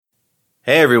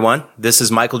Hey everyone, this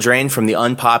is Michael Drain from the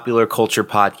Unpopular Culture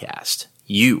Podcast.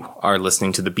 You are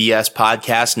listening to the BS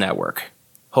Podcast Network.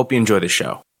 Hope you enjoy the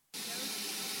show.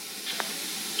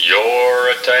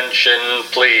 Your attention,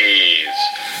 please.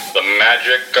 The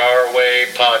Magic Our Way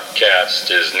podcast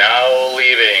is now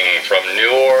leaving from New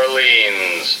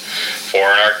Orleans for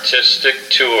an artistic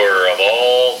tour of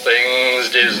all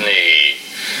things Disney.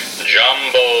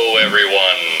 Jumbo,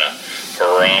 everyone.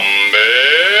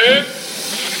 Harambe.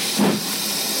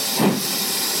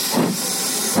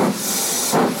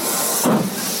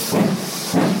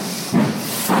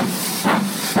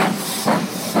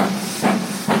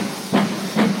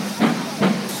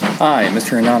 Hi,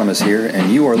 Mr. Anonymous here,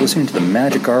 and you are listening to the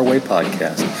Magic Our Way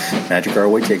podcast. Magic Our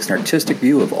Way takes an artistic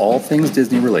view of all things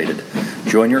Disney related.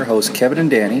 Join your hosts Kevin and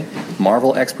Danny,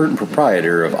 Marvel expert and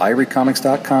proprietor of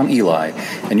ivorycomics.com, Eli,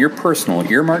 and your personal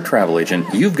earmarked travel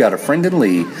agent. You've got a friend in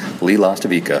Lee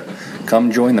Lastavica.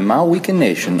 Come join the Maui-Weekend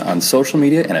Nation on social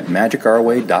media and at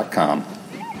magicourway.com.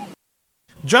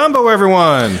 Jumbo,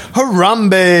 everyone!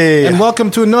 Harambe! And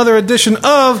welcome to another edition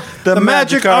of the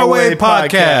Magic Our Way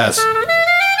podcast.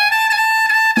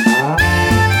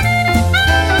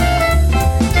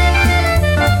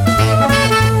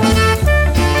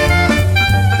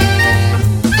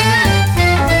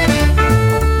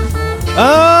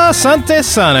 Asante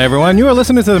Sana, everyone. You are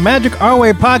listening to the Magic Our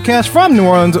Way podcast from New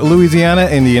Orleans, Louisiana,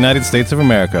 in the United States of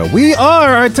America. We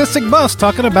are Artistic Buffs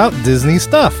talking about Disney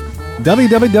stuff.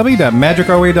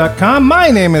 www.magicourway.com. My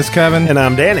name is Kevin. And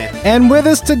I'm Danny. And with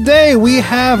us today, we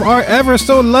have our ever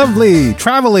so lovely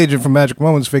travel agent from Magic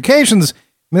Moments Vacations,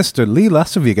 Mr. Lee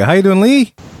Lastavica. How you doing,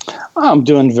 Lee? I'm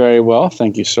doing very well,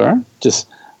 thank you, sir. Just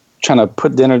trying to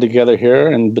put dinner together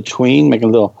here in between, making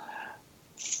a little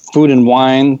food and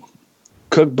wine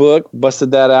cookbook,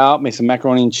 busted that out, made some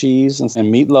macaroni and cheese and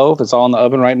meatloaf. It's all in the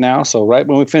oven right now. So right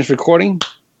when we finish recording,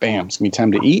 bam, it's going to be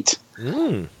time to eat.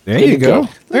 There you go.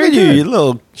 Look at you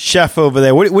little chef over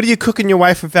there. What are you cooking your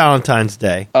wife for Valentine's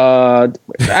Day?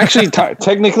 Actually,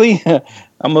 technically,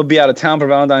 I'm going to be out of town for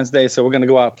Valentine's Day, so we're going to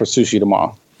go out for sushi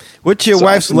tomorrow. What's your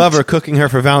wife's lover cooking her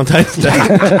for Valentine's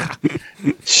Day?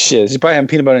 Shit, she's probably having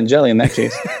peanut butter and jelly in that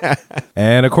case.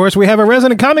 And, of course, we have a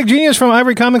resident comic genius from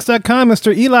ivorycomics.com,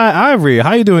 Mr. Eli Ivory.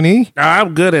 How you doing, E?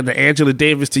 I'm good, and Angela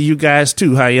Davis to you guys,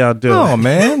 too. How y'all doing? Oh,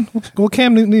 man. Well,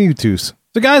 Cam Newton to you two. So,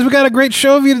 guys, we got a great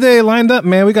show for you today lined up,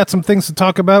 man. We got some things to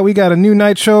talk about. We got a new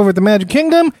night show over at the Magic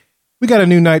Kingdom. We got a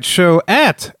new night show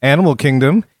at Animal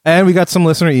Kingdom. And we got some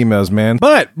listener emails, man.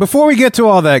 But before we get to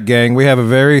all that, gang, we have a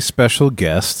very special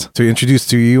guest to introduce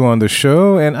to you on the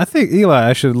show. And I think, Eli,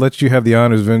 I should let you have the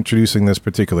honors of introducing this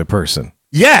particular person.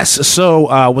 Yes,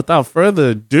 so without further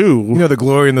ado... You know the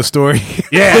glory in the story?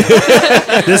 Yeah.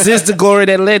 This is the glory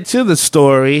that led to the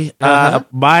story.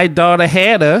 My daughter,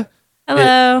 Hannah...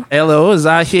 Hello, is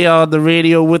out here on the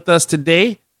radio with us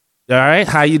today. All right,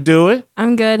 how you doing?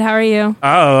 I'm good. How are you?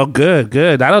 Oh,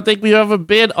 good. I don't think we've ever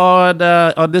been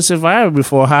on this environment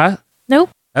before, huh? Nope.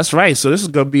 That's right. So this is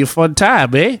going to be a fun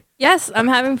time, eh? Yes, I'm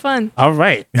having fun. All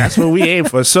right. That's what we aim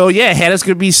for. So, yeah, Hannah's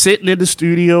going to be sitting in the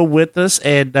studio with us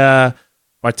and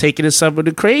partaking in some of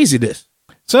the craziness.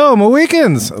 So,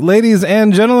 Mohicans, ladies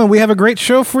and gentlemen, we have a great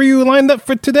show for you lined up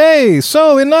for today.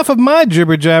 So, enough of my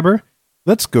jibber jabber.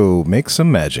 Let's go make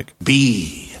some magic.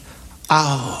 Be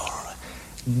our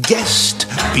guest,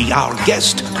 be our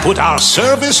guest, put our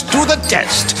service to the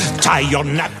test. Tie your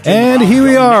napkin. And here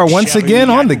we are once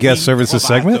again on the guest services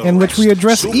segment, in which we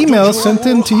address emails sent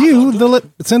in to you,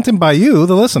 sent in by you,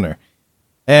 the listener.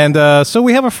 And so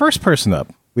we have a first person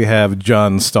up. We have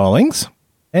John Stallings,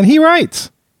 and he writes,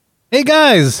 "Hey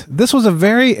guys, this was a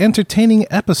very entertaining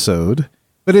episode,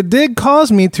 but it did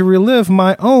cause me to relive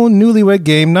my own newlywed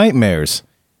game nightmares.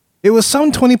 It was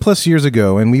some 20 plus years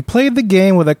ago, and we played the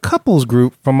game with a couples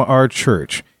group from our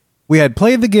church. We had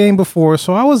played the game before,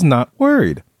 so I was not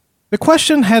worried. The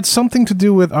question had something to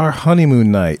do with our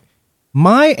honeymoon night.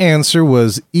 My answer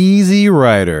was Easy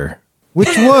Rider,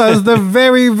 which was the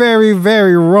very, very,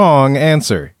 very wrong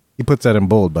answer." He puts that in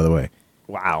bold, by the way.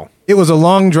 Wow. It was a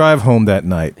long drive home that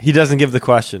night. He doesn't give the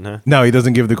question, huh? No, he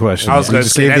doesn't give the question. I was He gonna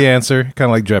just say gave that- the answer, kind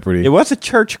of like Jeopardy. It was a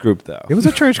church group, though. It was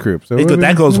a church group. So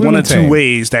That goes one of two tame.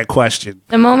 ways, that question.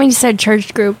 The moment you said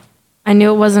church group, I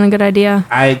knew it wasn't a good idea.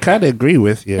 I kind of agree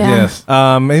with you. Yeah. Yes.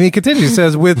 And he continues, he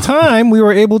says, "With time, we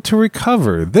were able to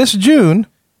recover. This June,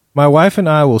 my wife and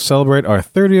I will celebrate our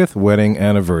 30th wedding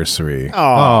anniversary."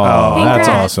 Oh, that's Congrats.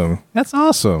 awesome. That's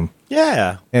awesome.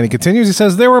 Yeah. And he continues, he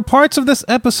says, "There were parts of this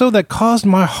episode that caused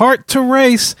my heart to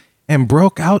race and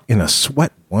broke out in a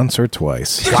sweat once or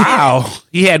twice." Wow.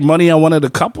 He had money on one of the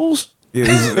couples?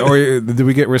 Or did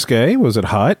we get risque? Was it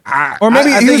hot? Or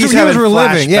maybe I he think was he's having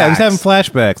reliving. Yeah, he was having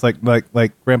flashbacks.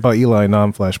 like Grandpa Eli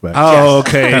non-flashbacks. Oh,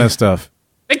 okay. Kind of stuff.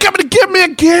 They coming to get me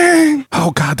again.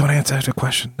 Oh, God, don't answer that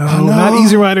question. No, not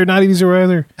Easy Rider, not Easy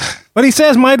Rider. But he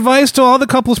says, my advice to all the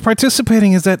couples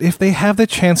participating is that if they have the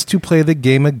chance to play the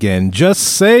game again, just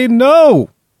say no.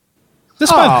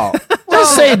 Just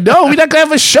say no. We're not going to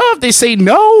have a show if they say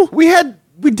no.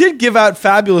 We did give out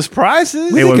fabulous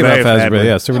prizes. We did give out fabulous.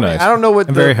 Yeah, super nice. I don't know what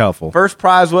and very helpful. First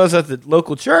prize was at the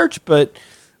local church, but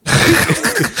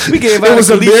we gave out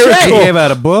a miracle. We gave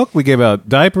out a book. We gave out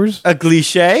diapers. A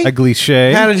glissé. A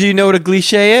glissé. Hannah, do you know what a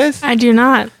glissé is? I do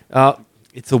not.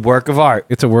 It's a work of art.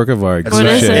 It's a work of art. What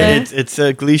is it? It's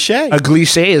a glissé. A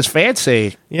glissé is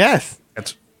fancy. Yes.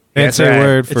 Fancy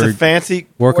word for it's a fancy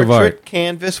work of art.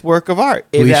 Canvas work of art.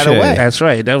 In that way. That's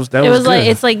right. That was It was like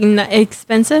it's like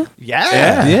expensive.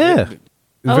 Yeah. It's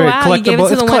Oh, very wow, you gave it collectible.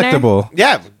 to It's the winner? collectible.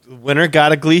 Yeah. The winner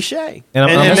got a glissé.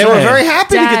 And they were very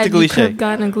happy Dad, to get the you could have glissé.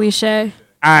 gotten a glissé.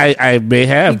 I may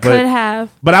have, You but could have.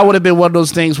 But I would have been one of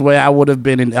those things where I would have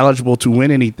been ineligible to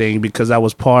win anything because I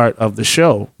was part of the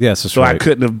show. Yes, that's so right. I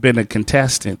couldn't have been a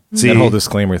contestant. See, That whole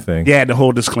disclaimer thing. Yeah, the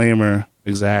whole disclaimer.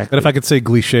 Exactly. But if I could say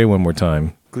glissé one more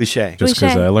time. Glissé. Just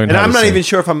because I learned And how I'm to not say even it.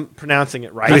 sure if I'm pronouncing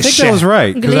it right. I think that was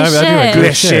right. 'Cause I do a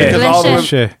Glissé. Because all the women-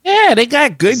 Glissé. Yeah, they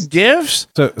got good gifts.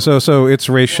 So it's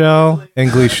Rachel and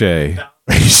Glissé.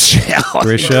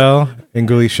 Rachel and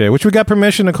Glissé, which we got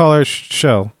permission to call her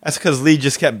Shell. That's because Lee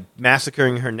just kept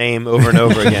massacring her name over and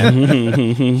over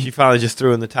again. She finally just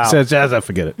threw in the towel. Says,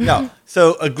 forget it. No.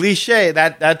 So a glissé,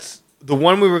 that's the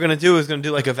one we were going to do is going to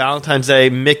do like a Valentine's Day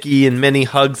Mickey and Minnie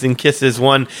hugs and kisses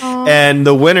one. Aww. And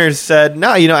the winners said,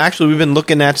 no, actually we've been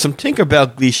looking at some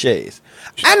Tinkerbell glissés.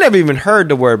 I never even heard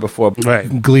the word before. Right.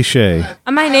 Glissé.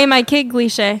 I might name my kid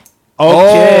Glissé.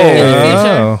 Okay. In the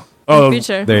future. Oh. In the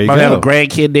future. There you Might have a go.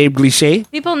 grandkid named Glissé.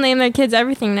 People name their kids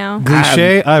everything now.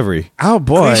 Glissé Ivory. Oh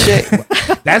boy,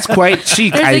 Glissé, that's quite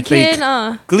chic. There's I a think. kid.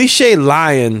 glissé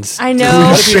lions. I know.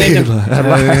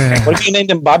 What if you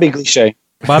named him Bobby Glissé?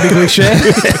 Bobby Glissé?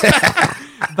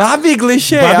 Bobby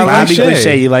glissé. Bobby Glissé.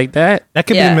 Glissé. You like that? That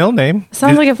could be Yeah. a middle name.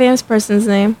 Sounds like a famous person's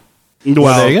name.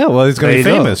 Well, there you go. Well, he's going to there be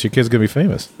you go. famous. Your kid's going to be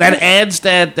famous. That adds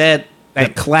that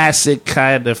classic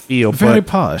kind of feel. Very But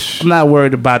posh. I'm not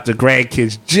worried about the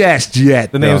grandkids just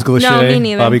yet. The name's Glissé. No, me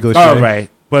neither. Bobby Glissé. All right,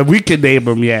 but we can name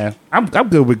them. Yeah, I'm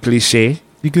good with Glissé.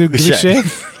 You good with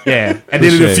Glissé? Yeah, and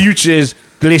then in the Glissé. future is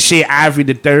Glissé Ivory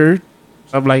the Third,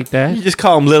 something like that. You just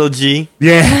call him Little G.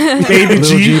 Yeah, Baby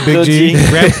Little G, Big Little G. G.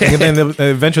 And then they'll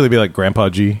eventually be like Grandpa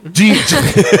G. G.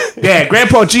 Yeah,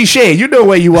 Grandpa G Shay, you know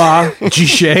where you are. G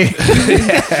Shay.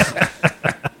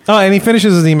 Oh, and he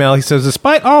finishes his email. He says,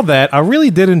 despite all that, I really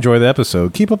did enjoy the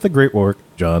episode. Keep up the great work,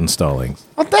 John Stallings.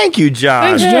 Well, thank you, John.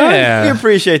 Thanks, John. Yeah. We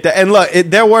appreciate that. And look,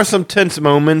 there were some tense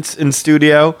moments in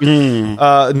studio,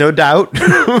 no doubt.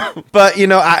 But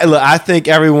I think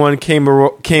everyone came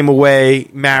away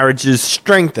marriages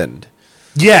strengthened.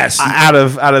 Yes, Out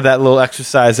of that little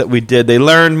exercise that we did, they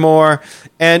learned more.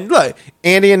 And look,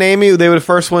 Andy and Amy, they were the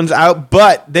first ones out,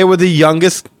 but they were the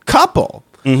youngest couple.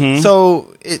 Mm-hmm.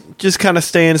 So it just kind of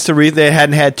stands to reason they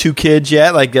hadn't had 2 kids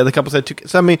yet. Like the other couples had 2 kids.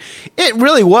 So, I mean, it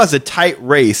really was a tight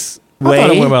race. I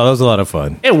thought it went well. It was a lot of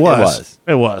fun. it was.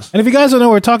 It was. And if you guys don't know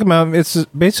what we're talking about, it's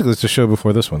a show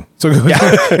before this one. So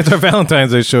it's our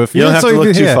Valentine's Day show. If You don't have to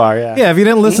look too far, yeah. Yeah, if you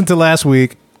didn't listen to last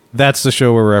week, that's the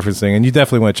show we're referencing, and you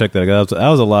definitely want to check that out. That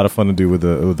was a lot of fun to do with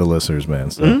the listeners, man.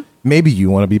 So maybe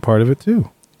you want to be part of it too.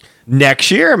 Next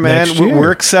year, man, Next year.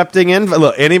 we're accepting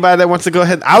look, anybody that wants to go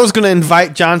ahead. I was going to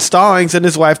invite John Stallings and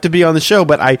his wife to be on the show,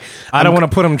 but I don't want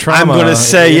to put him trauma. I'm going to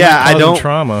say, I don't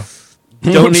trauma.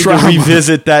 don't need Trauma. to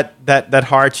revisit that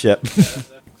hardship.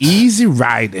 Easy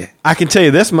Rider. I can tell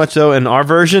you this much though: in our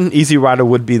version, Easy Rider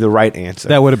would be the right answer.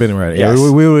 That would have been right. Yes.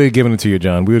 Yeah, we would have given it to you,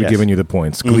 John. We would have Yes. given you the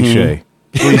points. Cliche.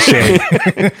 Cliche.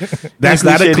 That's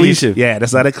not a Cliche to cliche. you. Yeah,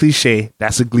 that's not a cliche.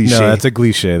 That's a cliche. No, that's a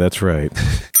cliche. That's right.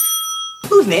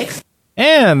 Who's next?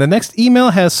 And the next email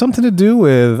has something to do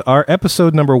with our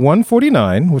episode number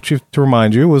 149, which, to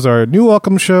remind you, was our new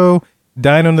welcome show,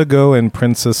 Dine on the Go and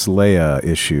Princess Leia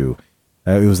issue.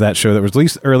 It was that show that was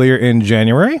released earlier in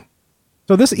January.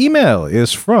 So this email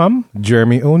is from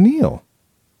Jeremy O'Neill.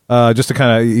 Just to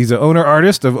kind of, he's an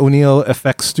owner-artist of O'Neill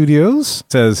Effects Studios.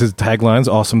 Says his tagline's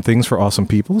awesome things for awesome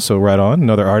people. So right on.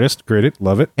 Another artist. Great it.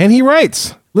 Love it. And he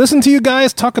writes, listen to you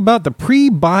guys talk about the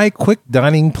pre-buy quick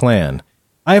dining plan.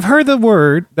 I've heard the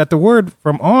word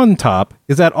from on top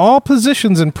is that all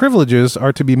positions and privileges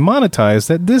are to be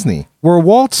monetized at Disney, where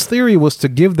Walt's theory was to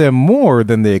give them more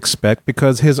than they expect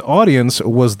because his audience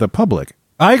was the public.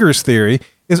 Iger's theory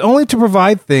is only to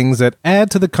provide things that add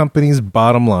to the company's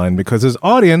bottom line because his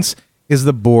audience is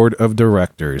the board of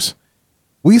directors.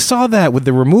 We saw that with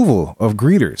the removal of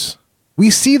greeters. We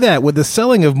see that with the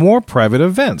selling of more private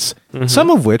events,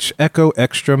 some of which echo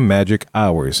extra magic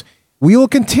hours. We will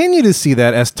continue to see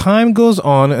that as time goes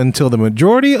on until the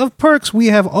majority of perks we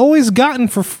have always gotten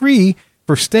for free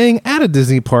for staying at a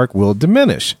Disney park will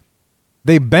diminish.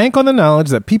 They bank on the knowledge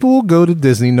that people will go to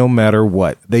Disney no matter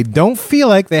what. They don't feel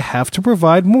like they have to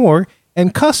provide more,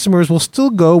 and customers will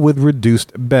still go with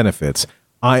reduced benefits.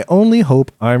 I only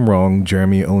hope I'm wrong,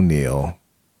 Jeremy O'Neill.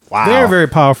 Wow. Very, very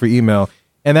powerful email.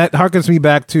 And that harkens me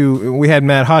back to, we had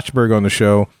Matt Hochberg on the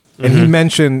show, and he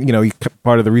mentioned,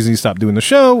 part of the reason he stopped doing the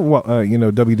show,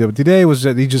 WW Today, was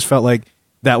that he just felt like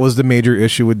that was the major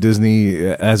issue with Disney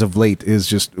as of late, is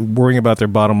just worrying about their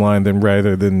bottom line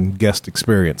rather than guest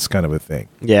experience kind of a thing.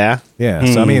 Yeah. Yeah.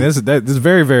 So, I mean, this is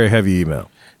very, very heavy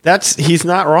email. He's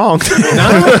not wrong.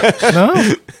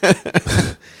 No.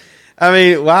 I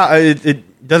mean, wow,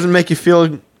 it doesn't make you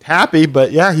feel happy,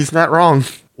 but yeah, he's not wrong.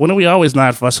 When are we always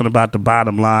not fussing about the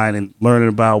bottom line and learning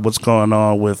about what's going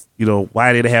on with,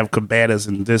 why they have cabanas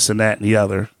and this and that and the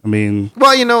other? I mean...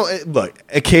 Well, look,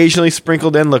 occasionally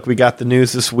sprinkled in, we got the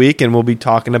news this week, and we'll be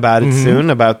talking about it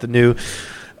soon, about the new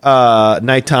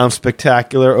Nighttime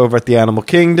Spectacular over at the Animal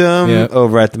Kingdom,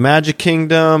 over at the Magic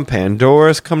Kingdom.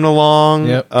 Pandora's coming along.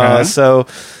 Yep. So,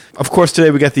 of course,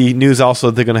 today we got the news also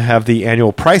they're going to have the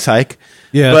annual price hike.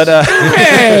 Yes. But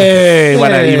hey, why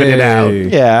not even it out?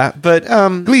 Yeah, but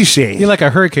cliche. You're like a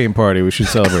hurricane party. We should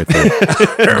celebrate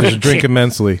that. Just drink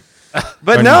immensely.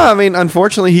 But no, I mean,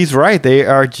 unfortunately, he's right. They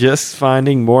are just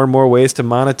finding more and more ways to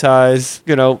monetize,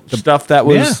 stuff that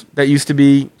was that used to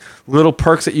be little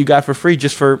perks that you got for free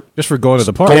just for going to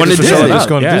the park, going to Disney, just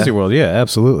going to Disney World. Yeah,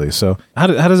 absolutely. So, how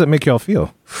does it make y'all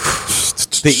feel?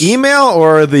 The email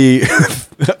or the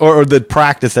or the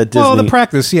practice at Disney? Well, the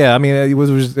practice, yeah. I mean, it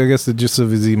was I guess the gist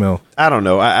of his email. I don't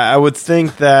know. I would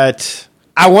think that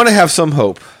I want to have some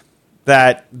hope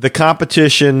that the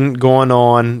competition going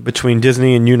on between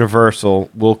Disney and Universal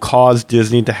will cause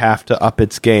Disney to have to up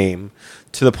its game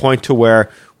to the point to where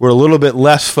we're a little bit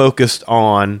less focused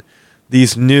on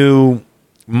these new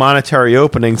monetary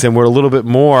openings, and we're a little bit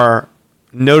more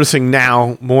noticing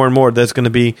now more and more there's going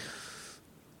to be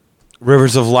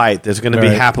Rivers of Light, there's going to be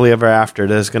Happily Ever After,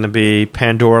 there's going to be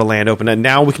Pandora Land open, and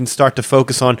now we can start to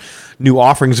focus on new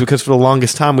offerings because for the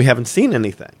longest time we haven't seen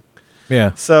anything.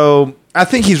 Yeah. So I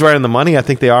think he's right on the money. I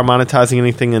think they are monetizing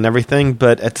anything and everything,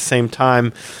 but at the same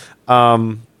time,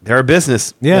 they're a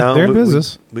business. Yeah, they're a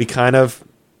business. We kind of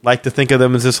like to think of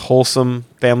them as this wholesome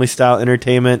family-style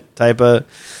entertainment type of,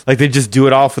 like they just do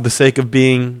it all for the sake of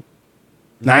being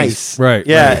nice. Right.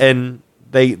 Yeah, right. and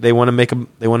they want to make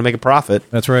a profit.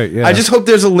 That's right. Yeah. I just hope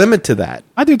there's a limit to that.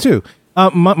 I do too.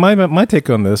 My take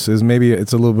on this is maybe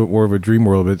it's a little bit more of a dream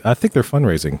world, but I think they're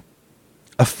fundraising.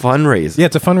 A fundraiser? Yeah,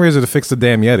 it's a fundraiser to fix the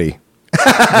damn Yeti. in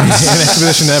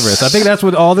Expedition Everest. I think that's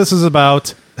what all this is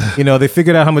about. They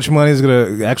figured out how much money is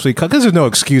going to actually cut, because there's no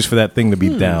excuse for that thing to be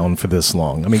down for this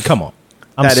long. I mean, come on.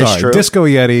 I'm that sorry. Is true. Disco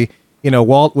Yeti,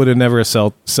 Walt would have never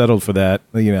settled for that.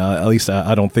 At least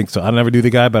I don't think so. I never do the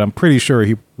guy, but I'm pretty sure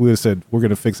he would have said, we're going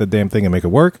to fix that damn thing and make it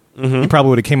work. He probably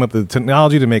would have came up with the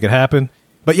technology to make it happen.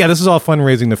 But yeah, this is all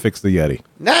fundraising to fix the Yeti.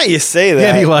 Now you say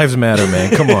that. Yeti lives matter,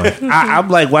 man. Come on. I'm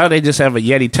like, why don't they just have a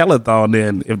Yeti telethon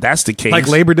then, if that's the case? Like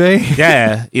Labor Day?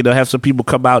 Yeah. Have some people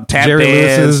come out, tap Jerry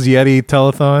dance. Lewis's Yeti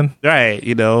telethon. Right.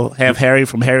 Have Harry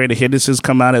from Harry and the Hendersons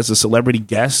come out as a celebrity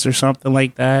guest or something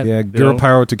like that. Yeah, Girl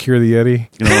Power to cure the Yeti.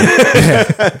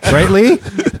 Right, Lee?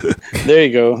 There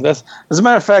you go. That's, as a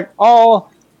matter of fact,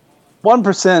 all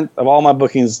 1% of all my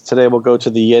bookings today will go to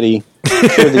the Yeti.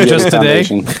 Cure the Yeti Just today?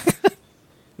 Foundation.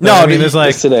 No, I mean, it's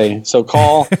like just today. So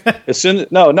call as soon.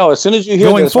 As soon as you hear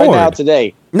Going this forward. right now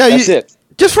today. No, that's it.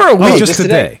 Just for a week. Just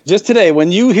today. Just today.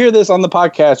 When you hear this on the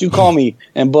podcast, you call me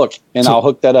and book, and I'll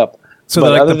hook that up. So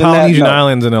But like other the than that, Polynesian no.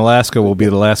 Islands and Alaska will be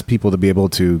the last people to be able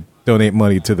to donate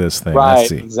money to this thing. I Right,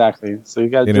 see. exactly. So you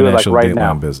got to do it like International right Dateline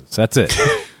now. business. That's it.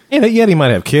 Yeah, that Yeti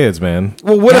might have kids, man.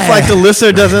 Well, what if the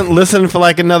listener doesn't listen for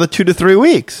another 2 to 3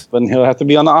 weeks? But he'll have to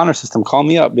be on the honor system. Call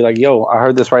me up. Be like, yo, I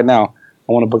heard this right now.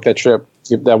 I want to book that trip.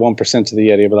 Give that 1% to the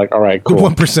Yeti. I'll be like, all right, cool.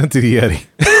 1% to the Yeti.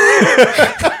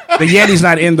 The Yeti's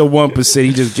not in the 1%.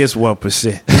 He just gets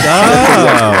 1%.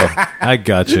 Oh, I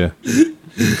gotcha.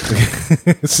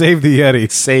 Save the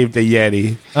Yeti. Save the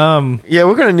Yeti. Yeah,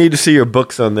 we're going to need to see your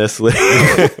books on this, Lee.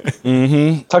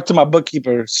 Talk to my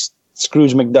bookkeeper,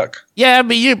 Scrooge McDuck. Yeah, I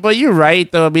mean, you're right,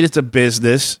 though. I mean, it's a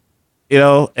business,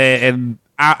 and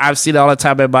I've seen it all the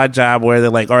time at my job where they're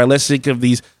like, all right, let's think of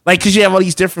these, because you have all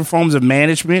these different forms of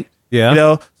management.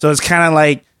 Yeah. So it's kind of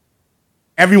like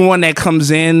everyone that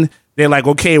comes in, they're like,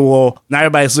 okay, well, now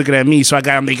everybody's looking at me, so I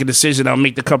got to make a decision. I'll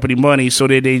make the company money. So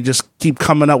they just keep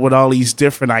coming up with all these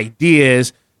different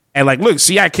ideas. And like, look,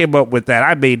 see, I came up with that.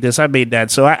 I made this. I made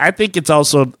that. So I think it's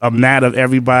also a matter of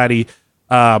everybody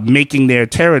making their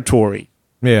territory.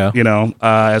 Yeah.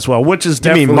 As well, which is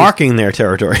definitely... You mean marking their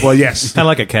territory. Well, yes. Kind of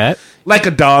like a cat? Like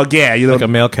a dog, yeah. Like a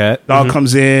male cat? Dog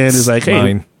comes in, is like, hey,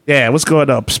 Mine. yeah, what's going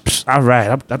on? Psst, psst, all right,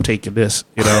 I'm taking this,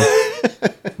 Pretty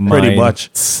Mine. much.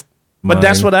 But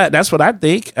Mine. that's what I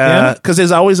think. Because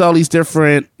there's always all these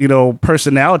different,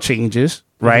 personnel changes,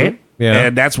 right? Yeah.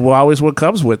 And that's what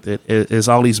comes with it, is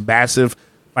all these massive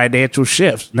financial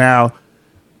shifts. Now,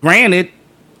 granted,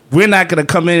 we're not going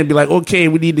to come in and be like, okay,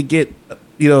 we need to get,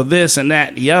 this and that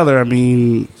and the other. I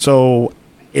mean, so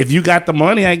if you got the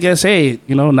money, I guess, hey,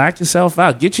 knock yourself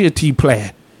out. Get you a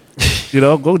T-plan.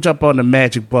 Go jump on the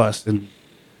magic bus and,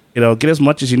 get as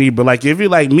much as you need. But, like, if you're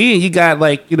like me and you got,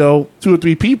 2 or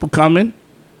 3 people coming,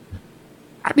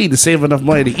 I need to save enough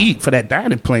money to eat for that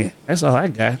dining plan. That's all I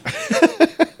got.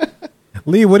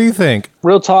 Lee, what do you think?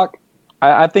 Real talk,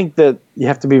 I think that you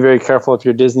have to be very careful if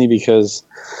you're Disney because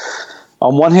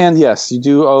on one hand, yes, you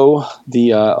do owe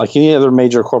the like any other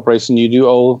major corporation, you do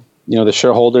owe the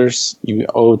shareholders, you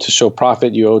owe to show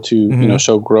profit, you owe to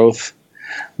show growth.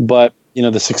 But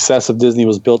the success of Disney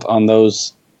was built on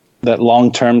that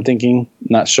long-term thinking,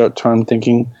 not short-term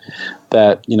thinking.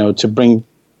 That to bring,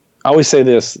 I always say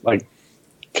this, like,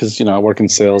 because I work in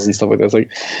sales and stuff like that. It's like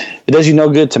it does you no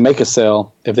good to make a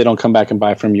sale if they don't come back and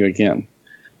buy from you again.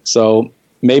 So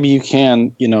maybe you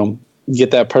can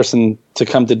get that person to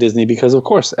come to Disney because of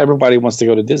course everybody wants to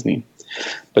go to Disney.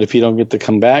 But if you don't get to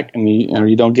come back and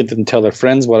you don't get them to tell their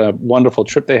friends what a wonderful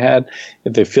trip they had,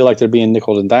 if they feel like they're being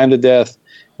nickeled and dimed to death,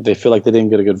 if they feel like they didn't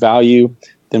get a good value,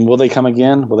 then will they come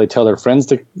again? Will they tell their friends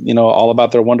to all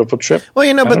about their wonderful trip? Well,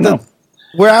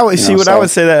 where I would I would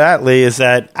say that, Lee, is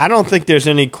that I don't think there's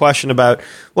any question about.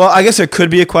 Well, I guess there could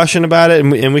be a question about it,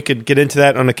 and we could get into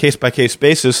that on a case by case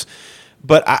basis.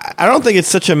 But I don't think it's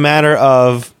such a matter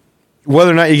of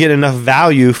whether or not you get enough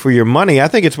value for your money. I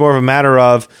think it's more of a matter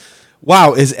of,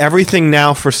 wow, is everything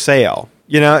now for sale?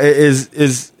 Is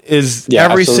every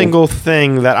absolutely. single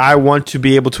thing that I want to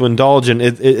be able to indulge in,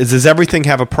 does everything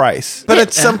have a price? But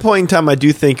at some point in time, I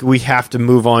do think we have to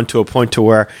move on to a point to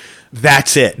where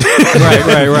that's it.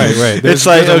 Right. There's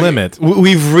a limit.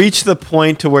 We've reached the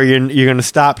point to where you're going to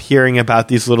stop hearing about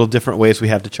these little different ways we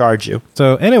have to charge you.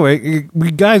 So anyway,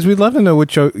 guys, we'd love to know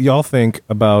what y'all think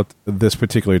about this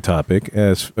particular topic.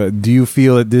 Do you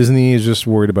feel that Disney is just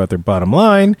worried about their bottom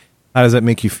line? How does that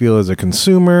make you feel as a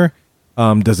consumer?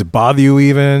 Does it bother you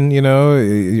even?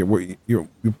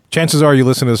 Chances are you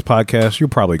listen to this podcast, you'll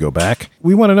probably go back.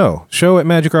 We want to know.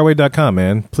 show@magicourway.com,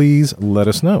 man. Please let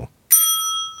us know.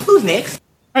 Who's next?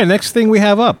 All right, next thing we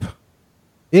have up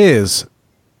is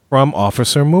from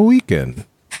Officer Mohican.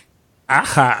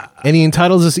 Aha. And he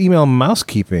entitles this email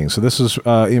Mousekeeping. So this is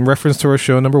in reference to our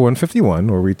show number 151,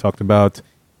 where we talked about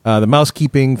the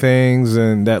mousekeeping things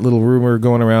and that little rumor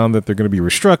going around that they're going to be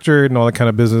restructured and all that kind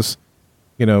of business,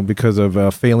 because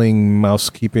of failing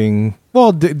mousekeeping,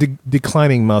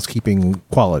 declining mousekeeping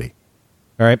quality.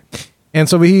 All right. And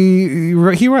so he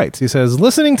writes, he says,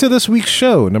 listening to this week's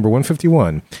show, number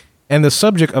 151, and the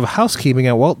subject of housekeeping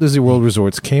at Walt Disney World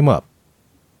Resorts came up.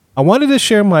 I wanted to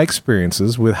share my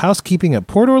experiences with housekeeping at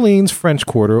Port Orleans French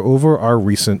Quarter over our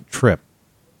recent trip.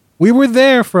 We were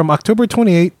there from October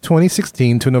 28,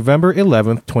 2016 to November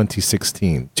 11th,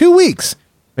 2016. 2 weeks,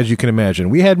 as you can imagine.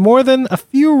 We had more than a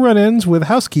few run-ins with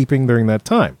housekeeping during that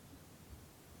time.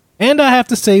 And I have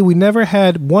to say, we never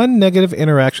had one negative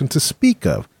interaction to speak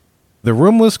of. The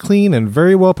room was clean and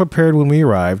very well prepared when we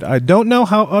arrived. I don't know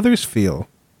how others feel,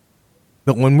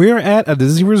 but when we are at a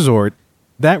Disney resort,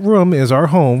 that room is our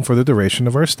home for the duration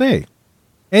of our stay.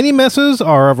 Any messes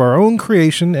are of our own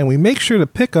creation, and we make sure to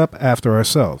pick up after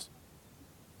ourselves.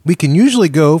 We can usually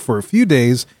go for a few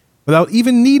days without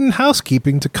even needing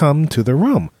housekeeping to come to the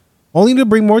room, only to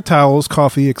bring more towels,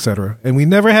 coffee, etc., and we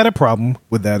never had a problem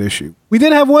with that issue. We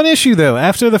did have one issue, though.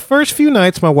 After the first few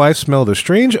nights, my wife smelled a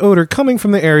strange odor coming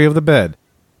from the area of the bed.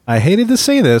 I hated to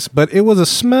say this, but it was a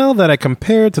smell that I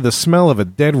compared to the smell of a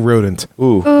dead rodent.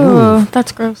 Ooh,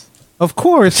 that's gross. Of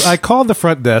course, I called the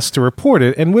front desk to report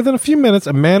it, and within a few minutes,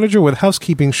 a manager with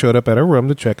housekeeping showed up at our room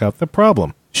to check out the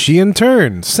problem. She, in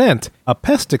turn, sent a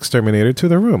pest exterminator to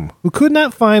the room, who could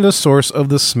not find a source of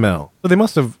the smell. So they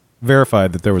must have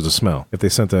verified that there was a smell if they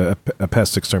sent a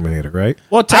pest exterminator, right?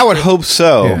 Well, I would hope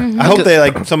so. Yeah. I hope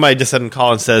they somebody just doesn't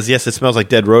call and says, yes, it smells like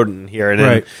dead rodent in here, and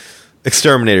then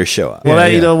exterminators show up. Well,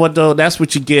 you know what, though? That's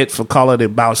what you get for calling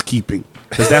it mousekeeping.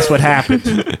 because that's what happened.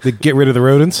 They get rid of the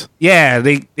rodents? Yeah,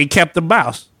 they kept the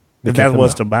mouse. If that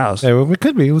was the mouse. Yeah, well, it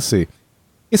could be. We'll see.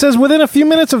 It says, within a few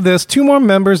minutes of this, 2 more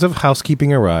members of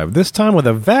housekeeping arrived, this time with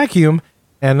a vacuum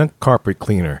and a carpet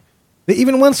cleaner. They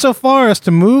even went so far as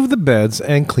to move the beds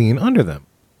and clean under them.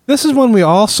 This is when we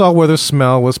all saw where the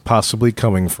smell was possibly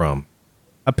coming from.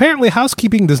 Apparently,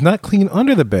 housekeeping does not clean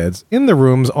under the beds in the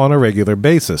rooms on a regular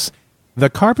basis. The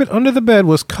carpet under the bed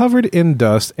was covered in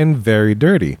dust and very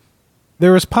dirty.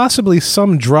 There was possibly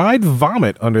some dried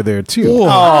vomit under there, too.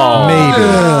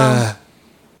 Oh.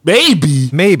 Maybe.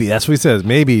 Maybe. That's what he says.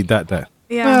 Maybe. That.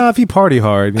 Yeah. Well, if you party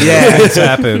hard, Yeah. it's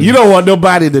happened. You don't want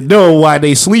nobody to know why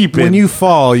they sleeping. When you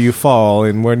fall, you fall.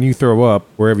 And when you throw up,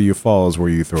 wherever you fall is where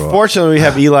you throw up. Fortunately, we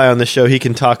have Eli on the show. He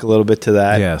can talk a little bit to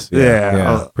that. Yes.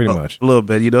 Yeah. Pretty much. A little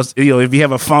bit. You know, if you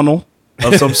have a funnel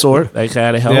of some sort, that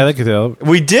kind of helps. Yeah, that could help.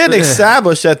 We did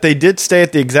establish that they did stay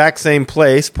at the exact same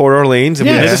place, Port Orleans, and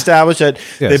we Yes. did establish that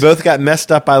they Yes. both got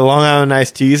messed up by Long Island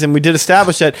iced teas, and we did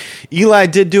establish that Eli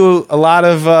did do a lot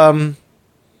of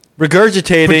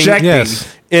regurgitating Projecting.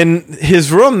 Yes. in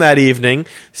his room that evening,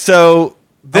 so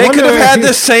they wonder could have if had he-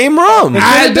 the same room.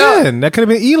 That could have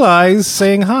been Eli's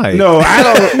saying hi. No, I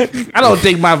don't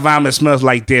think my vomit smells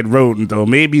like dead rodent though.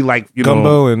 Maybe like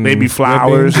Gumbo and maybe red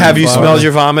flowers. beans. Have you Wow. smelled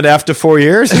your vomit after 4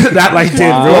 years? Not like dead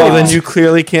Well, rodent. then you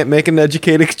clearly can't make an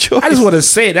educated choice. I just want to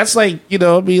say that's like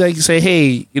it'd be like you say,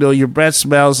 hey, your breath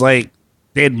smells like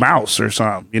dead mouse or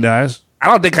something. I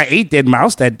don't think I ate dead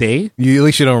mouse that day. At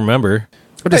least you don't remember.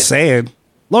 I'm just saying.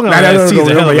 Long No, Island no, iced no, tea's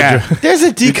a no, hell of a yeah. drink. There's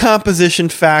a decomposition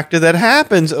factor that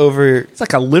happens over. It's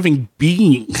like a living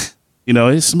being.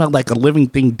 It smelled like a living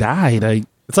thing died.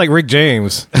 It's like Rick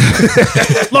James.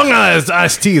 Long Island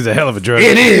iced tea is a hell of a drug.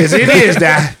 It is.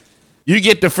 Now, you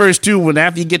get the first 2, and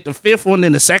after you get the 5th one,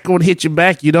 and the second one hits you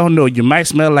back, you don't know. You might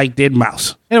smell like dead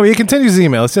mouse. Anyway, he continues the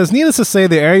email. It says, needless to say,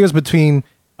 the areas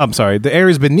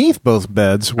beneath both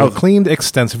beds were cleaned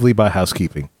extensively by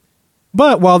housekeeping.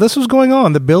 But while this was going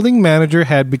on, the building manager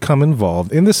had become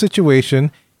involved in the situation,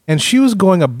 and she was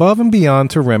going above and beyond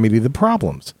to remedy the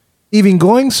problems, even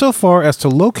going so far as to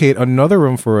locate another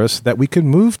room for us that we could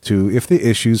move to if the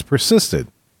issues persisted.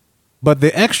 But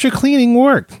the extra cleaning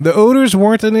worked. The odors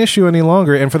weren't an issue any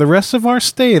longer, and for the rest of our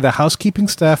stay, the housekeeping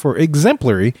staff were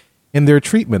exemplary in their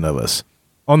treatment of us.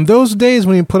 On those days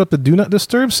when we put up the Do Not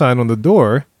Disturb sign on the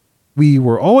door, we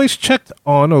were always checked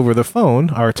on over the phone,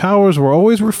 our towels were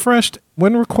always refreshed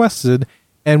when requested,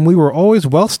 and we were always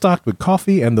well stocked with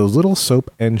coffee and those little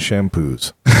soap and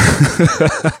shampoos.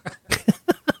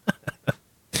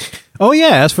 Oh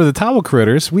yeah, as for the towel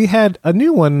critters, we had a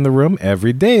new one in the room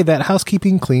every day that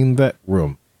housekeeping cleaned that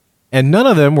room. And none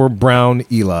of them were brown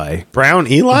Eli. Brown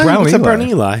Eli? Brown What's Eli. a brown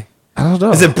Eli? I don't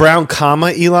know. Is it brown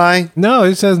comma Eli? No,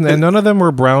 it says, and none of them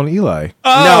were brown Eli.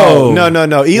 No.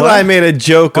 Eli What? made a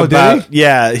joke Oh, did about. he?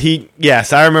 Yeah,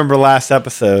 yes, I remember last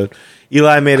episode.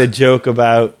 Eli made a joke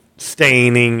about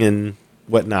staining and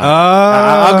whatnot.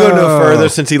 I'll go no further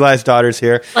since Eli's daughter's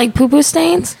here. Like poo-poo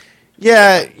stains?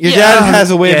 Yeah, your dad has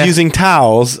a way of using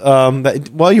towels. You want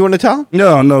to tell?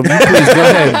 No, you please go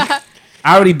ahead.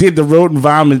 I already did the rodent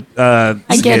vomit. I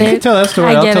get You can it. tell that story.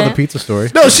 I I'll get tell it. the pizza story.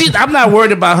 No, I'm not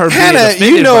worried about her being Hannah, offended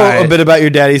you know by a it. bit about your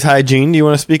daddy's hygiene. Do you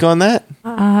want to speak on that?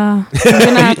 I'm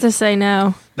gonna have to say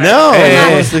no. No. Hey.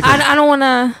 I was thinking- I don't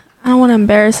wanna. I don't wanna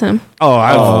embarrass him. Oh,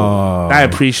 I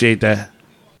appreciate that.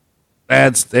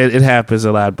 It happens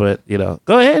a lot, but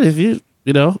go ahead if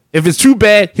if it's too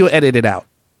bad, he'll edit it out.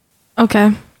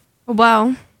 Okay.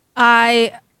 Well,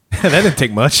 I That didn't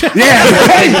take much.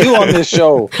 Yeah, You on this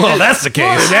show? Well, that's the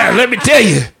case. yeah. Let me tell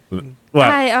you. What?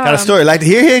 Got a story like to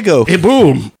hear? Here you go. Hey,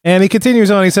 boom. And he continues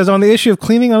on. He says, on the issue of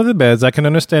cleaning under the beds, I can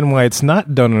understand why it's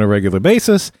not done on a regular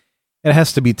basis. It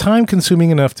has to be time consuming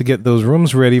enough to get those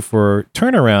rooms ready for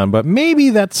turnaround, but maybe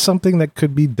that's something that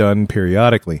could be done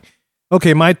periodically.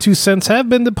 Okay, my 2 cents have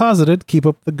been deposited. Keep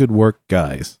up the good work,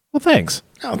 guys. Well, thanks.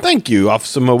 Oh, thank you,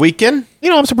 Officer Moweekend.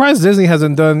 I'm surprised Disney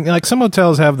hasn't done, like, some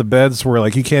hotels have the beds where,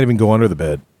 like, you can't even go under the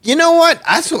bed. You know what?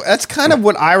 That's kind of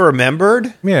what I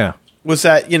remembered. Yeah. Was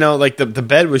that like the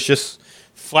bed was just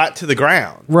flat to the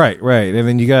ground. Right. And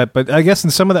then you got, but I guess in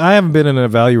some of the, I haven't been in a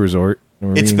value resort.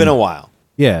 It's been a while.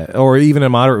 Yeah, or even a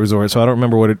moderate resort, so I don't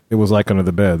remember what it was like under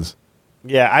the beds.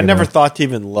 Yeah, I never thought to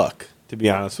even look, to be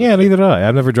honest with Yeah, you. neither did I.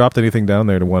 I've never dropped anything down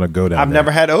there to want to go down I've there. never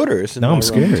had odors. In No, my I'm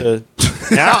room scared.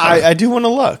 Now I do want to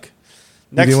look.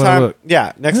 Next do wanna time, look?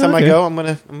 next time I Okay. go, I'm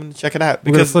gonna check it out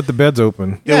We're going to because split the beds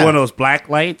open. Get Yeah. one of those black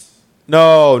lights.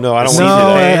 no, I don't No, want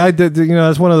to. I did.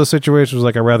 That's one of those situations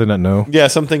like I'd rather not know. Yeah,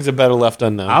 some things are better left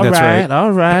unknown. All That's right, right.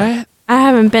 all right. I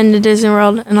haven't been to Disney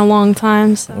World in a long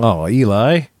time. So Oh,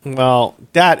 Eli. Well,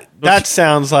 that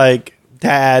sounds like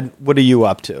Dad, what are you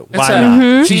up to? Why That's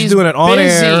not? She's doing it on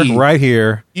air busy. right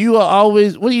here. You are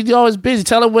always always busy.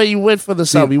 Tell her where you went for the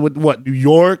summer. You went what? New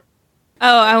York.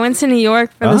 Oh, I went to New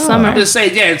York for the summer. I'm just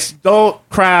saying, yes. Don't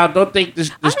crowd. Don't think this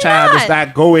child does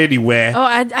not go anywhere. Oh,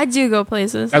 I do go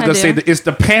places. I was gonna say that it's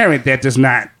the parent that does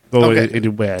not go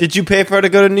anywhere. Did you pay for her to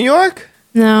go to New York?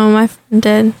 No, my friend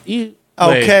did.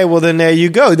 Okay, well then there you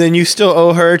go. Then you still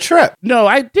owe her a trip. No,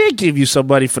 I did give you some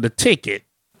money for the ticket.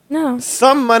 No.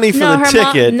 Some money for No, the her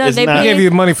ticket mom- is they not. I gave you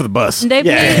money for the bus. They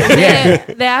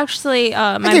paid, they actually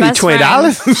my gave you best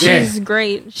 $20. friend, she's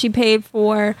great. She paid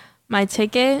for my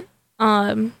ticket,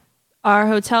 our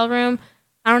hotel room.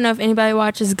 I don't know if anybody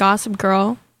watches Gossip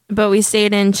Girl, but we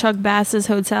stayed in Chuck Bass's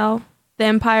hotel, the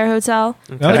Empire Hotel,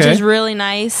 which Okay. is really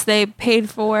nice. They paid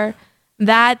for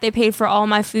that. They paid for all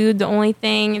my food. The only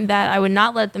thing that I would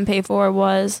not let them pay for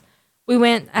was we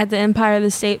went at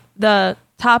the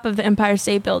top of the Empire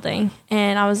State Building,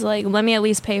 and I was like, let me at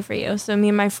least pay for you. So me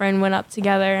and my friend went up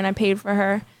together, and I paid for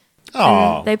her.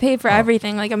 Oh, And they paid for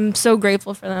everything. Like, I'm so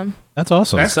grateful for them. That's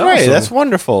awesome. That's great. awesome. That's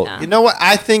wonderful. Yeah. You know what?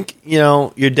 I think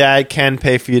your dad can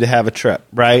pay for you to have a trip,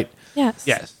 right? Yes.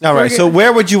 Yes. All right. So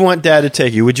where would you want Dad to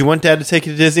take you? Would you want Dad to take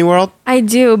you to Disney World? I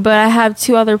do, but I have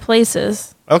 2 other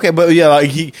places. Okay, but yeah,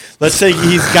 like let's say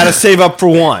he's got to save up for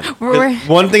one. We're-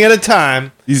 One thing at a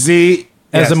time. You see,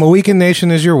 As a Mohican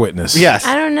Nation is your witness. Yes.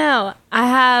 I don't know. I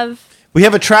have We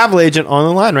have a travel agent on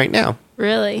the line right now.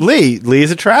 really. Lee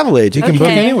is a travel agent. You can book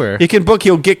Okay. anywhere. He can book.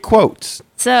 He'll get quotes.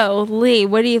 So, Lee,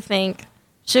 what do you think?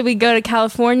 Should we go to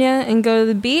California and go to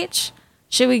the beach?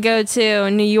 Should we go to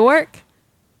New York?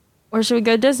 Or should we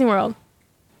go to Disney World?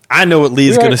 I know what Lee's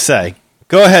You're going to right. say.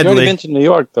 Go ahead, You already Lee. been to New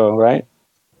York, though, right?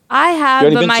 I have, You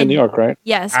already but been my to New York, right?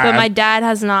 yes, but my dad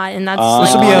has not, and that's Ah, like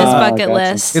This will on be his a- bucket gotcha.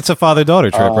 list. It's a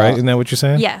father-daughter trip, right? Isn't that what you're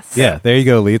saying? Yes. Yeah, there you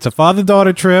go, Lee. It's a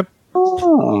father-daughter trip.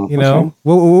 Oh, You know, okay.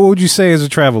 what would you say as a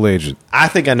travel agent? I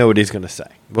think I know what he's going to say.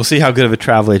 We'll see how good of a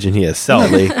travel agent he is. Sell,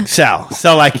 Lee. Sell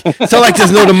like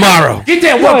there's no tomorrow. get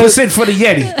that 1% for the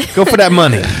Yeti. Go for that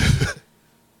money.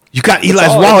 You got Eli's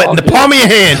wallet in the palm of your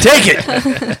hand. Take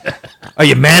it. Are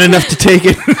you man enough to take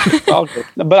it? Okay.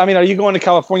 But I mean, are you going to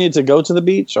California to go to the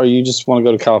beach, or you just want to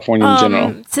go to California in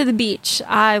general? To the beach.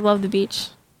 I love the beach.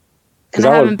 'Cause I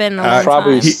I would haven't been in a long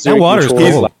probably time. steer you water's towards,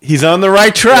 cold. like- He's on the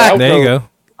right track. Yeah, There you go.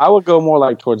 I would go more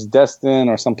like towards Destin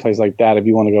or someplace like that if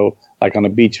you want to go like on a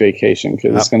beach vacation,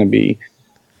 because it's going to be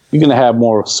you're going to have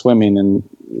more swimming, and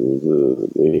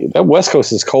that West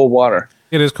Coast is cold water.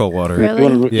 It is cold water. Really? You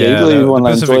want to, Yeah, you really the want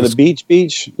to Pacific enjoy is- the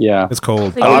beach. Yeah, It's cold.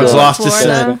 Like, Dogs go to lost his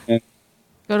Florida? scent.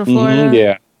 Go to Florida? Mhm,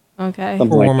 yeah, Okay.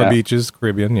 something like Warmer that. beaches,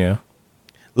 Caribbean, yeah.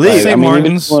 Lee, St. I mean,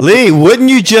 Martin's. even- Lee, wouldn't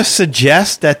you just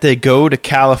suggest that they go to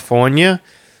California,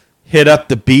 hit up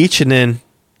the beach, and then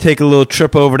take a little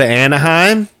trip over to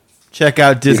Anaheim, check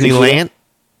out Disneyland?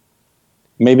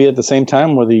 Maybe at the same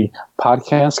time where the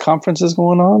podcast conference is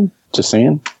going on. Just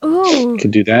saying. Ooh.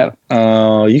 Could do that.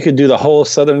 You could do the whole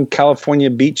Southern California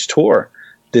beach tour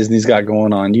Disney's got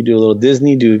going on. You do a little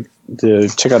Disney, to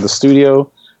check out the studio,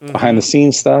 behind the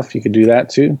scenes stuff. You could do that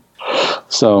too.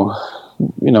 So,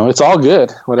 it's all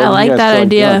good. Whatever I you like guys that feel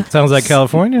idea. doing. Sounds like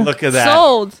California. Look at that.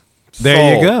 Sold.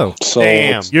 There you go. So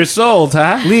Damn. You're sold,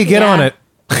 huh? Lee, get Yeah. on it.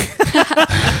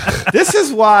 This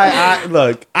is why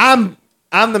I'm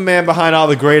the man behind all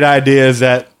the great ideas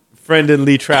that friend and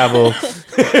Lee Travel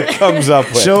comes up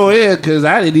with. Sure is, because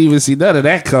I didn't even see none of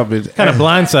that coming. Kind of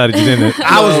blindsided you, didn't it?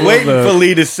 I was waiting for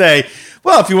Lee to say,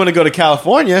 well, if you want to go to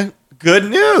California, good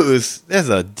news. There's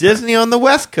a Disney on the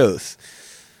West Coast.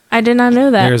 I did not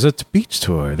know that. There's a beach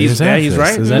tour. He's- There's yeah, he's access.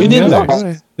 right. There's You that didn't and the know.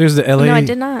 other. There's the LA. No, I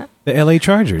did not. The LA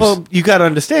Chargers. Well, you got to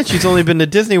understand, she's only been to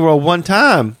Disney World one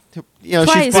time.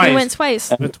 Twice. twice. We went twice.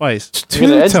 Twice. two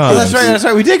You're times. gonna Oh, that's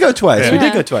right. We did go twice. We Yeah.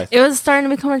 did go twice. It was starting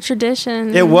to become a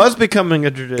tradition. It was becoming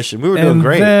a tradition. We were doing And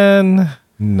great. then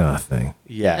nothing.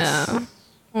 Yes. Yeah.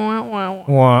 Wah, wah, wah.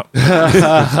 Wah.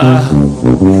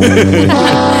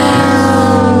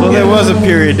 Well, there was a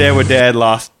period there where Dad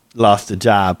lost a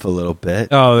job for a little bit.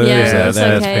 Oh, there is Yeah, that. it's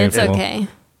That is okay. It's painful. okay.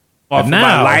 Off of my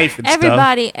now- life and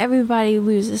stuff. Everybody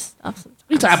loses stuff.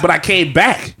 But I came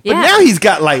back. But Yeah. now he's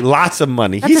got like lots of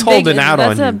money. That's he's a big- holding out on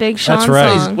That's a you. big Sean That's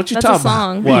right. song. What you that's talking a about?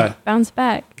 song. What? Bounce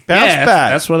back. Bounce Yeah,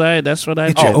 back. That's what I.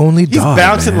 It's your Oh, only he's dog.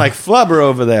 bouncing man. like flubber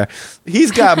over there.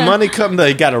 He's got money coming.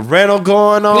 He got a rental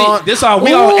going on. This all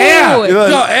we Ooh. on air. We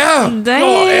Good. on air.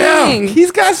 Dang.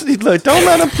 He's got. Look, don't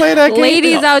let him play that game.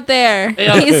 Ladies out there,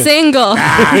 he's single.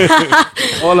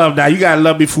 Hold up now. You gotta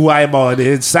love me for who I am on the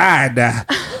inside now.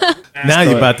 Now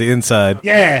you're about the inside.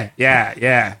 Yeah.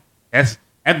 That's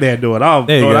That man knowing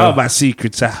all my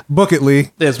secrets out. Book it, Lee.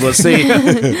 There's one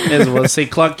say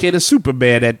Clark Kent is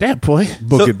Superman at that point.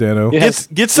 Book it, Dano.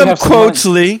 Get some quotes,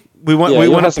 Lee. We want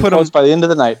to put them by the end of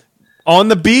the night on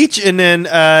the beach, and then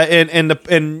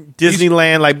in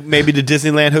Disneyland, like maybe the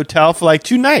Disneyland Hotel for like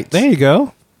 2 nights. There you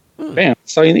go. Bam,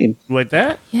 that's all you need. Like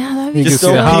that? Yeah, that'd be Just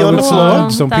so don't pee on the floor. cool.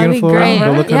 Just don't pee That'd on the be floor. great.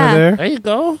 Don't look Yeah. under there. There you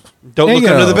go. Don't There look you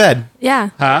under go. the bed. Yeah.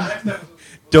 Huh?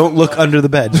 Don't look under the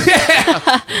bed.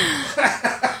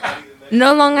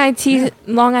 No long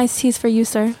iced teas for you,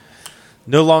 sir.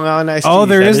 No Long Island iced Oh, teas.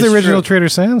 there That is the original true. Trader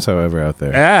Sam's, however, out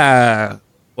there. Yeah.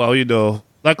 Well,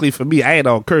 luckily for me, I ain't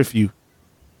on curfew.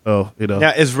 Oh, Now,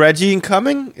 is Reggie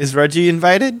coming? Is Reggie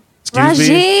invited? Excuse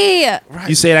me? Raji!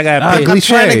 You said I got to pay. I'm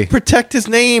trying to protect his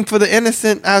name for the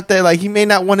innocent out there. Like, he may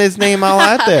not want his name all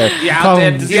out there. Out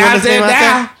there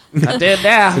now. Out there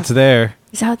now. It's there.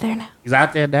 He's out there now. He's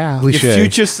out there now. Your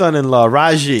future son-in-law,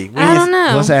 Raji. I don't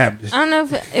know. What's happening? I don't know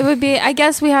if it would be. I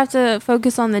guess we have to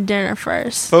focus on the dinner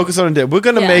first. Focus on it. We're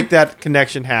going to Yeah. make that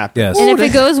connection happen. Yes. And if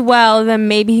it goes well, then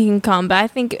maybe he can come. But I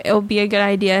think it will be a good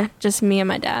idea, just me and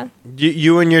my dad.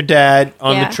 You and your dad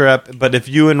on Yeah. the trip, but if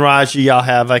you and Raji, y'all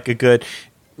have like a good,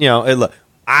 look,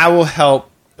 I will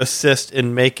help assist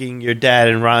in making your dad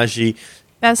and Raji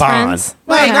Best bond. friends.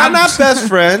 Like, Yeah. I'm not best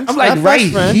friends. I'm like not right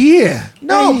best friends. here.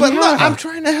 No, Right but here. look, I'm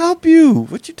trying to help you.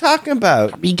 What you talking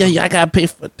about? I got to pay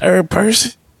for a third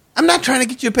person. I'm not trying to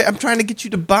get you. I'm trying to get you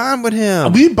to bond with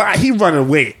him. He run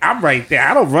away. I'm right there.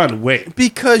 I don't run away.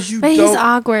 Because you But he's don't.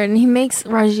 awkward, and he makes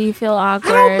Raji feel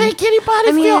awkward. I don't make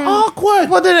anybody feel awkward.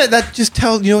 Well, then that just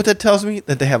tells you know what that tells me,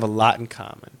 that they have a lot in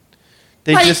common.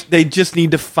 They Like- just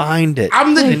need to find it.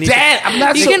 I'm the They need to- dad. I'm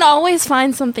not. You can always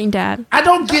find something, Dad. I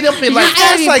don't get up and You like just gotta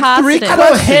ask be like three positive. I don't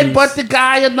questions. headbutt the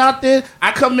guy or nothing.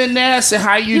 I come in there and say,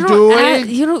 "How you, You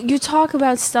doing?" you talk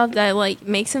about stuff that like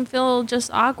makes him feel just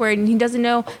awkward, and he doesn't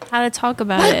know how to talk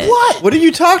about Like it. what? What do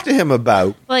you talk to him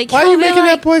about? Like, Why are he'll you be making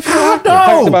like- that boy feel I awkward? don't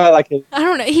Talked know. about like I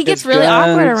don't know. He gets His really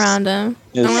awkward guns, around him.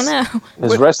 I don't know.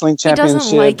 his wrestling He championships.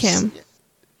 doesn't like him.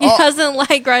 He doesn't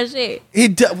like Raji.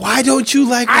 Why don't you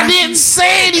like? I Raji? didn't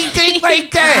say anything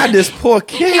like God, that. this poor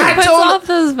kid. He puts told him- off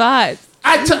those vibes.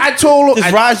 I told him.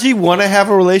 Does Raji want to have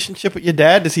a relationship with your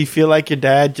dad? Does he feel like your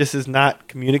dad just is not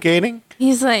communicating?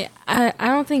 He's like, I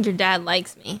don't think your dad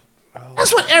likes me.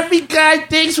 That's what every guy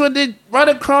thinks when they run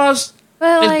across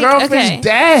But his like, girlfriend's okay,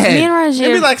 dad. me and Raji.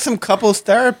 Maybe are- like some couples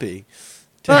therapy.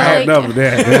 but, I like, don't know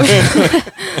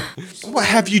that. What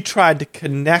have you tried to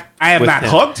connect? I have with not him?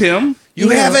 hugged him. You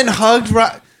haven't hugged.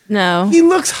 no. He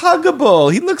looks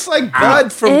huggable. He looks like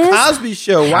Bud from It is- Cosby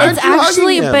Show. Why It's aren't you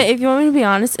actually, hugging him? but if you want me to be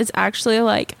honest, it's actually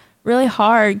like really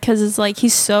hard because it's like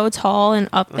he's so tall and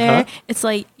up there. It's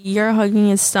like you're hugging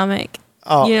his stomach.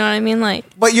 Oh. You know what I mean? Like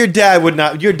But your dad would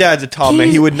not. Your dad's a tall man.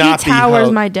 He would not he be. towers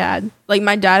hugged. my dad. Like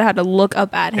my dad had to look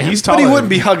up at him. And he's But taller. he wouldn't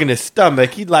be hugging his stomach.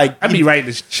 He'd like. I'd be right in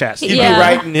his chest. He'd be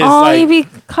right in his, Oh, like- he'd be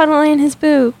cuddling his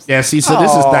boobs. Yeah, see, so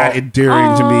this is not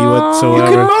endearing to me You whatsoever.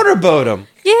 can motorboat him.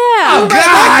 Yeah.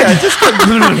 God!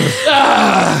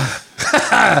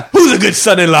 Who's a good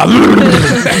son-in-law?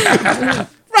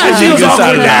 Raji's Feels good awkward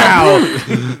son-in-law.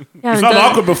 now. Haven't Felt done,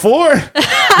 awkward before.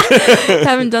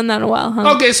 haven't done that in a while,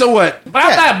 huh? Okay, so what? But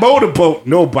I'm not motorboat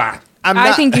nobody. I'm I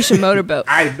not. think you should motorboat.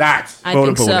 I'm not I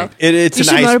think so. motorboating. It's You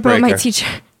an should motorboat my icebreaker. teacher.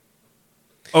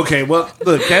 Okay, well,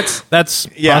 look, That's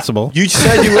Yeah. possible. You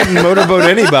said you wouldn't motorboat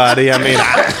anybody. I mean,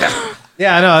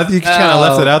 Yeah, I know. You kind of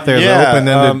left it out there. yeah, The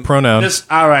open-ended pronoun,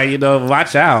 just all right.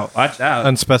 Watch out, watch out.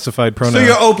 unspecified pronoun. so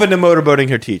you're open to motorboating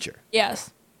her teacher. Yes.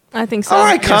 I think so. All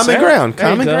right, common ground. There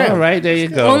you Common go. ground. All right, there you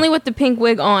go. Only with the pink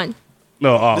wig on.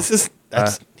 no,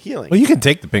 That's healing. Well, you can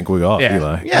take the pink wig off, yeah,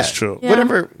 Eli. Yeah. that's true. Yeah.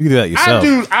 Whatever. You can do that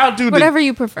yourself. I'll do Whatever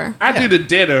you prefer. I do the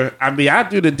dinner. I mean, I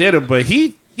do the dinner, but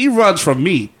he runs from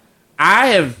me. I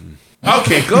have.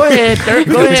 Okay, go ahead. Dirk,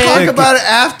 go We'll ahead. talk about it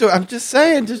after. I'm just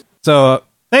saying. Just So,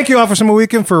 thank you all for Summer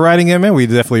Weekend for writing in, man. We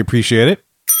definitely appreciate it.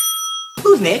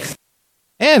 Who's next?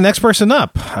 And next person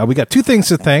up, we got two things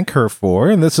to thank her for,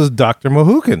 and this is Dr.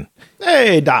 Mohukin.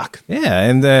 hey, Doc. Yeah,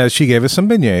 and she gave us some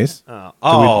beignets.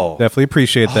 Oh, We definitely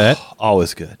appreciate that.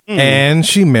 always good. And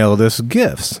she mailed us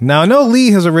gifts. Now, I know Lee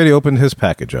has already opened his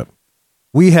package up.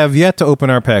 We have yet to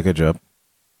open our package up.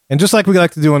 And just like we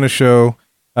like to do on the show,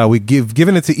 we've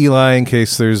given it to Eli in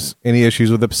case there's any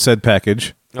issues with the said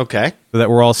package, Okay. so that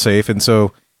we're all safe. And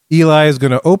so Eli is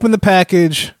going to open the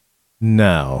package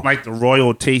now. Like the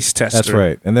royal taste tester. That's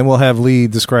right. And then we'll have Lee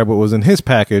describe what was in his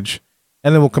package,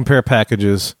 and then we'll compare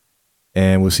packages,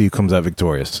 and we'll see who comes out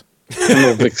victorious. A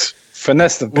little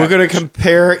Finesse the package. We're going to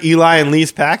compare Eli and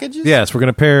Lee's packages? Yes, we're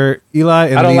going to pair Eli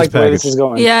and I don't Lee's like the way package. this is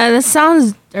going. Yeah, this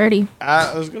sounds dirty.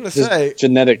 I was going to Just say.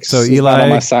 genetics. So is Eli not on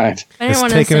my side. I didn't He's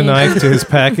want to taking a say knife to his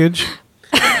package.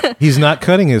 He's not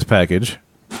cutting his package.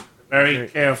 Very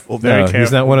careful. Very No, careful.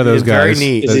 he's not one of those He's very guys.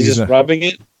 neat. Is he He's just not- rubbing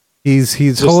it? He's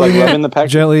Just holding like it rubbing the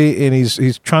package? gently, and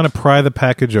he's trying to pry the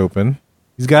package open.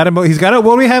 He's got it. He's got it.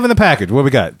 What do we have in the package? What we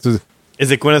got? So,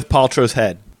 Is it Gwyneth Paltrow's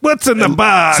head? what's in the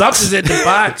box? Something's in the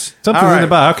box. Something's All in the right.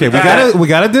 box. Okay, we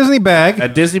got a Disney bag. A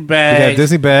Disney We bag. got a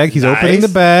Disney bag. He's Nice. opening the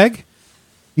bag.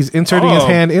 He's inserting his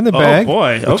hand in the bag. Oh,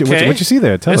 boy. What Okay. you see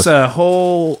there? Tell It's us. a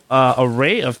whole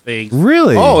array of things.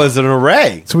 Really? Oh, is it an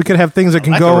array? So we could have things that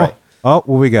can like go. array. Oh,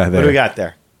 what we got there? What do we got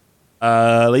there?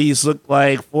 These look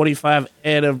like 45th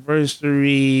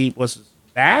anniversary. What's it?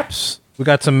 Maps? We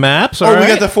got some maps. Oh, all we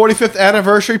right. got the 45th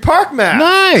anniversary park map.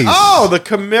 Nice. Oh, the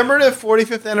commemorative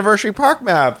 45th anniversary park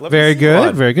map. Let me Very see good.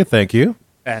 one. Very good. Thank you.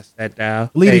 Pass that down.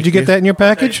 Lee, Thank did you get that in your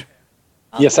package?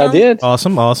 Yes, I did.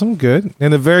 Awesome. Good.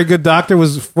 And the very good doctor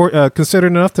was considered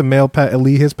enough to mail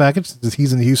Lee his package since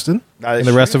he's in Houston. That is And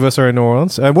the rest of us are in New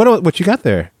Orleans. What you got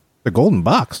there? The golden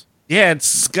box. Yeah,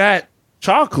 it's got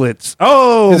chocolates.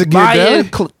 Oh, Is it geared Mayan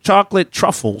down? chocolate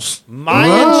truffles. Mayan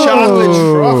Oh,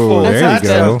 chocolate truffles. there you that go.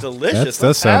 sounds delicious. That does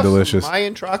Let's sound have some delicious.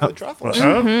 Mayan chocolate truffles.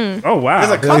 Oh, wow.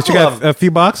 There's a At least you couple got of a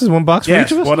few boxes. One box for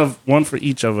Yes, each of us. one for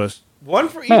each of us. one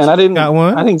for each. Man, I didn't. Got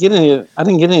one? I didn't get any. I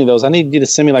didn't get any of those. I need you to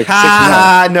send me like 6 more.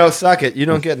 Ha! No, suck it. You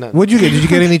don't get none. What'd you get? Did you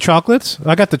get any chocolates?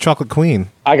 I got the chocolate queen.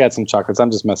 I got some chocolates.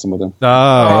 I'm just messing with them.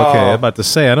 Oh, okay. I'm about to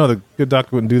say. I know the good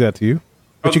doctor wouldn't do that to you.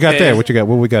 What you got Okay. there? What you got?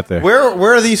 What we got there?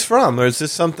 Where are these from? Or is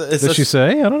this something? Is Did this, she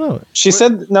say? I don't know. She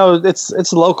said no.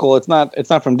 It's local. It's not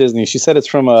from Disney. She said it's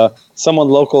from someone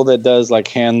local that does like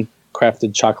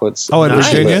handcrafted chocolates. Oh, in Nice.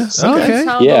 Virginia. Okay. Okay.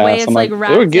 Tell Yeah, the way so it's I'm like like,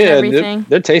 wrapped they're and good. everything.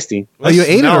 They're tasty. Oh, you ate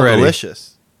it smell already.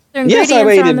 Delicious. Their Yes, I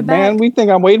ingredients are on ate the it, back. man. We think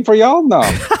I'm waiting for y'all? No.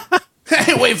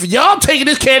 Hey, wait for y'all taking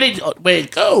this candy where it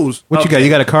goes. What you got? You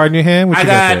got a card in your hand? What I you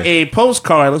got there? a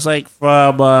postcard. It looks like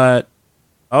from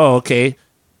okay.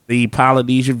 The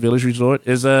Polynesian Village Resort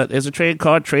is a trade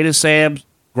card. Trader Sam's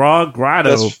Grotto.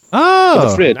 That's Oh,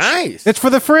 the fridge. Nice. it's for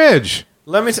the fridge.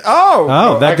 Let me see.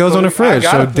 Oh, that goes on the fridge.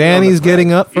 So Danny's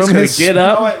getting up He's from gonna his get Oh,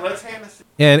 up. wait, let's hand this.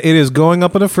 and it is going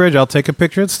up on the fridge. I'll take a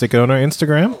picture, stick it on our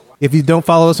Instagram. If you don't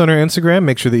follow us on our Instagram,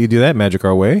 make sure that you do that. Magic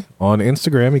Our Way on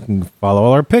Instagram. You can follow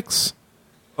all our pics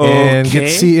and get to Okay.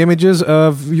 see images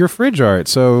of your fridge art.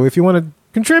 So if you want to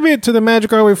contribute to the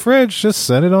Magic Our Way fridge, just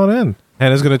send it on in.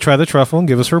 Hannah's going to try the truffle and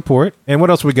give us a report. And what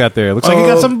else we got there? Looks like you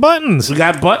got some buttons. We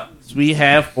got buttons. We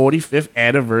have 45th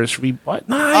anniversary buttons.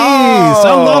 Nice.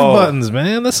 I Oh. love buttons,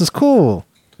 man. This is cool.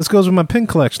 This goes with my pin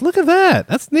collection. Look at that.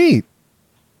 That's neat.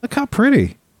 Look how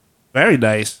pretty. Very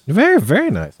nice. Very, very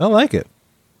nice. I like it.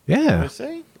 Yeah. Let's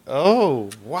see. Oh,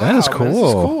 wow. That is cool. This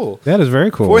is cool. That is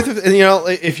very cool. And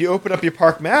if you open up your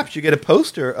park maps, you get a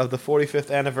poster of the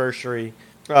 45th anniversary,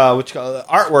 which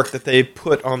artwork that they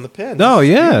put on the pin. Oh, It's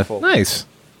yeah. beautiful. Nice.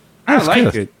 I That's like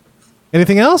good. it.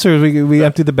 Anything else, or we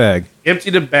empty the bag?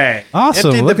 Empty the bag. Awesome.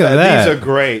 Empty the Look at bag. that. These are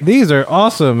great. These are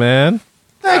awesome, man.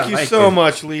 Thank I you like so it.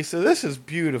 much, Lisa. This is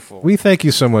beautiful. We thank you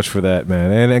so much for that,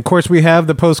 man. And of course, we have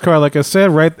the postcard, like I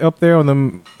said, right up there on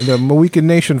the Mohican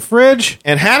Nation fridge.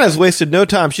 And Hannah's wasted no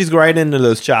time. She's right into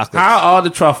those chocolates. How are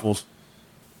the truffles?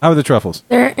 How are the truffles?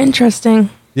 They're interesting.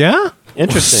 Yeah?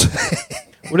 Interesting.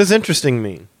 What does interesting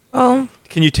mean? Well,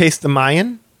 Can you taste the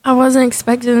Mayan? I wasn't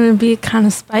expecting them to be kind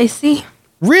of spicy.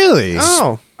 Really?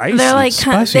 Oh. Icy. They're like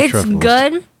kind Spicy it's truffles.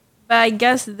 good, but I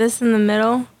guess this in the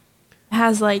middle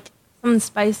has like something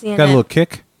spicy in Got a it. little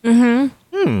kick?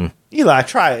 Eli,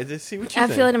 try it. Let's see what you I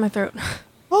think. feel it in my throat.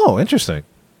 Oh, interesting.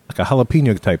 Like a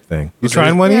jalapeno type thing. You Okay.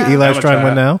 trying one? Yeah. Eli's I'm trying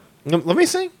gonna one try now? Let me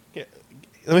see. Yeah.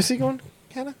 Let me see going,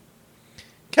 Hannah.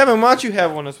 Kevin, why don't you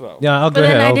have one as well? Yeah, I'll But go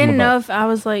ahead. then I I'll open didn't them know up. if I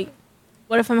was like,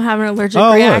 what if I'm having an allergic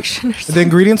Oh, reaction or look. something? The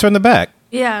ingredients are on the back.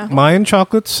 Yeah. Mayan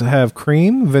chocolates have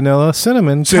cream, vanilla,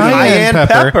 cinnamon, Cayenne cayenne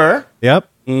pepper. Yep.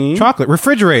 Chocolate.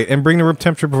 Refrigerate and bring to room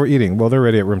temperature before eating. Well, they're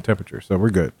ready at room temperature, so we're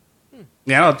good.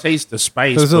 Yeah, I don't taste the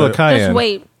spice. So there's a little but cayenne. Just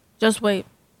wait. Just wait.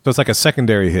 So it's like a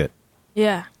secondary hit.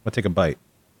 Yeah. I'll take a bite.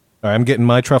 All right, I'm getting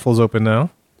my truffles open now.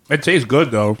 it tastes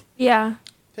good though. Yeah.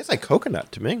 Tastes like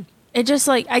coconut to me. It just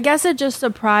like I guess it just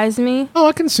surprised me. Oh,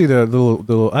 I can see the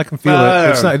little. I can feel it.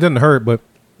 It's not. It doesn't hurt, but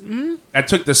I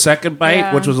took the second bite,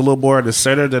 Yeah. which was a little more in the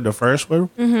center than the first one.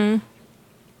 Mm-hmm.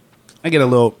 I get a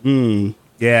little, yeah.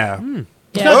 Yeah.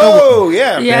 Oh,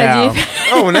 yeah. Yeah. Yeah. dude.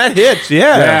 Oh, when that hits,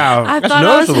 yeah. Yeah. I That's thought I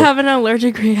was noticeable. having an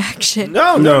allergic reaction.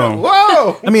 No. No.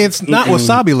 Whoa. I mean, it's not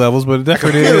wasabi levels, but it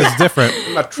definitely is different.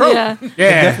 My throat. Yeah.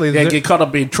 Yeah, definitely yeah, is get caught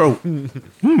up in throat.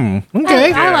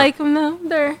 Okay. I like them though.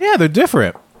 They're Yeah, they're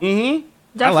different.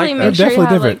 Definitely make sure you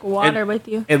have like water with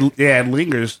you. It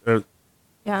lingers.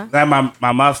 Yeah. That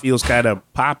my mouth feels kind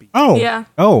of poppy. Oh. Yeah.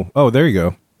 Oh, there you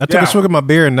go. I took a swig of my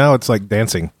beer and now it's like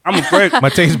dancing. I'm afraid. My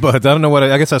taste buds. I don't know what.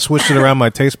 I guess I switched it around my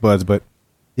taste buds, but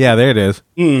yeah, there it is.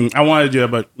 I wanted to do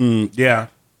it, but yeah.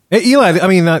 Hey, Eli. I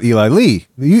mean, not Eli. Lee.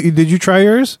 Did you try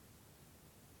yours?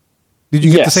 Did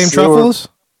you get the same truffles?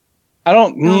 I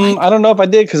don't know if I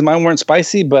did because mine weren't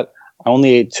spicy, but I only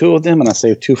ate 2 of them, and I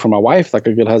saved 2 for my wife, like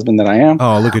a good husband that I am.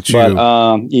 Oh, look at you!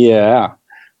 But yeah,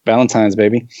 Valentine's,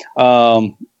 baby.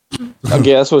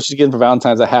 Okay, that's what she's getting for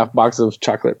Valentine's, a half box of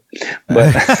chocolate.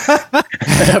 But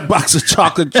a box of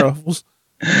chocolate truffles.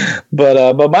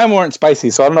 But mine weren't spicy,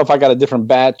 so I don't know if I got a different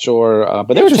batch or.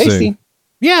 But they were tasty.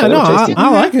 Yeah, no, I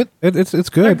like it. It's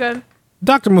good. They're good.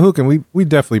 Dr. Mahukin, we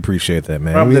definitely appreciate that,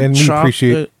 man.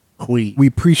 We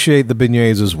appreciate the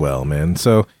beignets as well, man.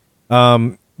 So,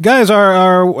 guys,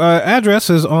 our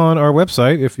address is on our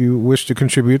website. If you wish to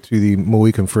contribute to the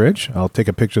Mohican Fridge, I'll take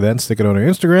a picture of that and stick it on our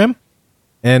Instagram.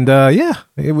 And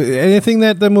anything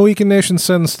that the Mohican Nation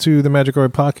sends to the Magic Hour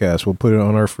podcast, we'll put it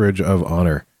on our fridge of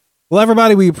honor. Well,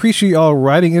 everybody, we appreciate y'all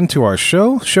writing into our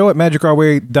show. Show at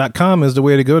magicourway.com is the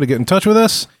way to go to get in touch with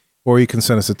us. Or you can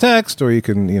send us a text, or you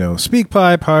can, speak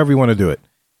pipe, however you want to do it.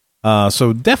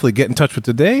 So definitely get in touch with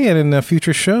today, and in a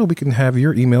future show, we can have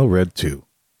your email read too.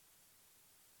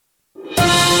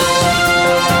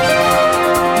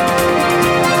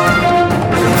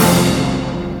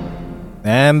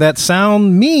 And that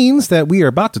sound means that we are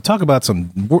about to talk about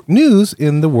some news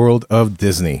in the world of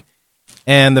Disney.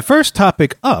 And the first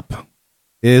topic up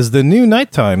is the new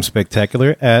nighttime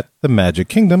spectacular at the Magic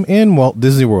Kingdom in Walt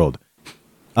Disney World.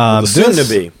 Soon to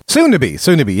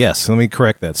be, yes. Let me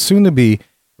correct that. Soon to be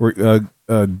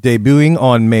debuting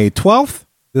on May 12th.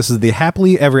 This is the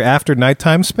Happily Ever After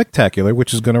Nighttime Spectacular,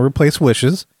 which is going to replace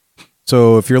Wishes.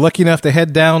 So if you're lucky enough to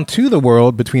head down to the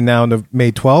world between now and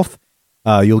May 12th,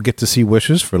 you'll get to see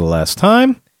Wishes for the last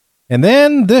time. And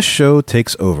then this show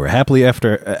takes over. Happily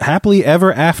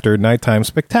Ever After Nighttime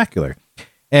Spectacular.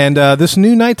 And this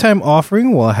new nighttime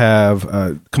offering will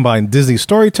have combined Disney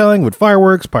storytelling with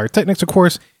fireworks, pyrotechnics, of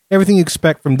course, everything you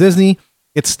expect from Disney.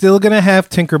 It's still going to have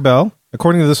Tinkerbell.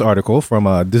 According to this article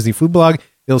from Disney Food Blog,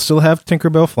 it'll still have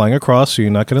Tinkerbell flying across, so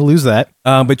you're not going to lose that.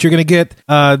 But you're going to get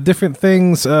different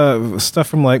things, stuff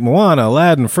from like Moana,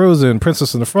 Aladdin, Frozen,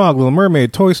 Princess and the Frog, Little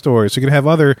Mermaid, Toy Story. So you're going to have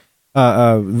other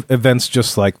events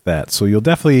just like that. So you'll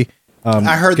definitely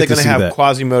I heard they're going to have that.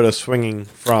 Quasimodo swinging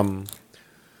from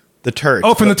the turrets.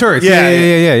 Oh, from the turrets.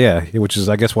 Yeah. Which is,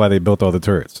 I guess, why they built all the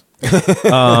turrets.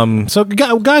 So,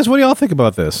 guys, what do y'all think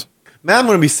about this? Man, I'm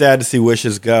going to be sad to see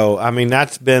Wishes go. I mean,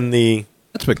 that's been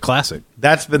classic.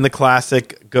 That's been the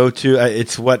classic go-to.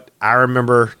 It's what I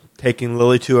remember taking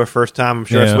Lily to her first time. I'm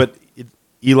sure it's what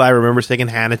Eli remembers taking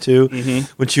Hannah to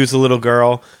when she was a little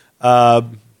girl. I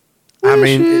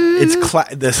mean, it's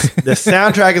the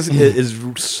soundtrack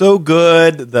is so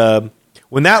good.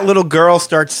 When that little girl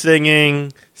starts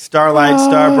singing Starlight,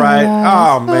 Starbright,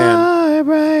 oh man.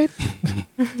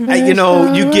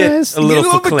 You get a little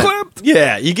verklempt.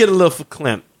 Yeah, you get a little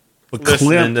verklempt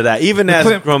listening to that. Even as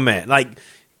a grown man. Like,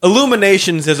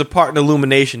 Illuminations, there's a part in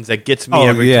Illuminations that gets me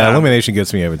every time. Yeah, Illumination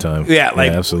gets me every time. Yeah,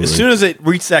 like, absolutely. As soon as it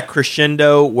reaches that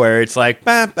crescendo where it's like,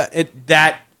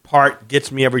 that part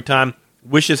gets me every time.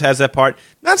 Wishes has that part.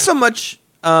 Not so much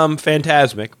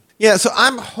Fantasmic. Yeah, so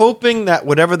I'm hoping that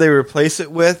whatever they replace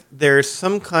it with, there's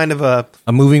some kind of a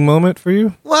moving moment for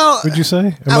you? Well, would you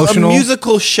say? Emotional? A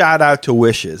musical shout out to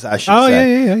Wishes, I should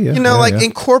say. Yeah.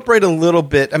 Incorporate a little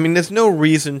bit. I mean, there's no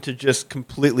reason to just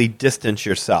completely distance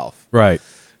yourself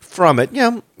from it.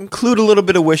 Yeah, include a little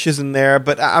bit of Wishes in there,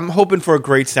 but I'm hoping for a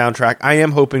great soundtrack. I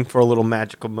am hoping for a little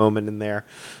magical moment in there.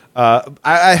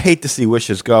 I hate to see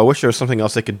Wishes go. I wish there was something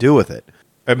else they could do with it.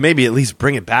 Or maybe at least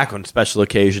bring it back on special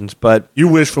occasions. But you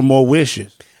wish for more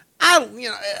wishes.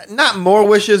 Not more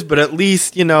wishes, but at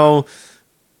least,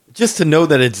 just to know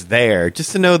that it's there.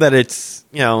 Just to know that it's,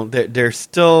 there's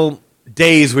still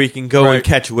days where you can go and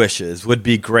catch wishes would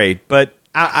be great. But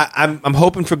I'm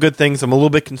hoping for good things. I'm a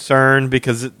little bit concerned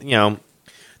because,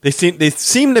 they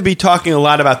seem to be talking a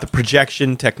lot about the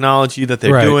projection technology that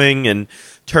they're doing and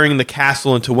turning the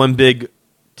castle into one big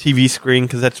TV screen,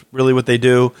 because that's really what they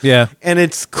do. Yeah, and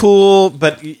it's cool,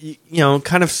 but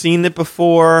kind of seen it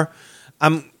before.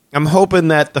 I'm hoping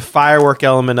that the firework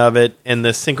element of it and the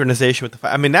synchronization with the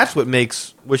fire. I mean, that's what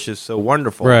makes Wishes so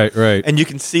wonderful. Right. And you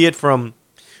can see it from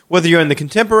whether you're in the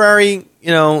Contemporary,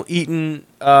 eating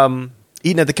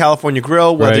at the California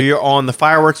Grill, whether you're on the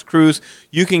fireworks cruise,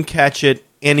 you can catch it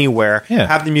anywhere. Yeah.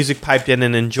 Have the music piped in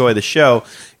and enjoy the show.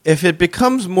 If it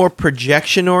becomes more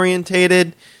projection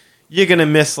orientated, you're going to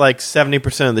miss like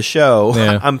 70% of the show.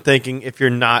 Yeah. I'm thinking if you're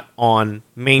not on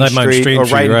Main Like Street Main or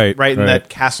Street, right in that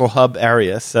Castle Hub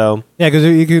area. So Yeah, because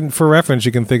you can, for reference,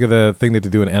 you can think of the thing that they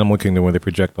do in Animal Kingdom where they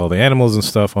project all the animals and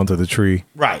stuff onto the tree.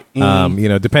 Right.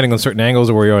 Depending on certain angles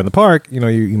of where you are in the park, you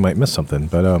might miss something.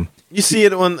 But you see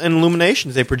it in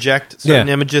Illuminations. They project certain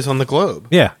images on the globe.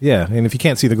 yeah. And if you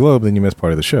can't see the globe, then you miss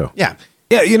part of the show. Yeah.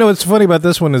 Yeah, what's funny about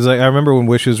this one is I remember when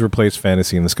Wishes replaced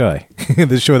Fantasy in the Sky,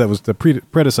 the show that was the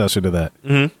predecessor to that.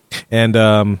 Mm-hmm.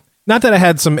 And not that I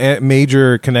had some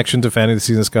major connection to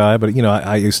Fantasy in the Sky, but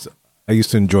I used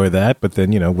to enjoy that. But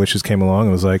then Wishes came along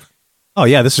and was like, oh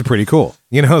yeah, this is pretty cool.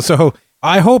 So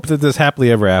I hope that this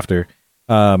Happily Ever After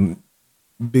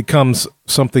becomes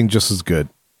something just as good.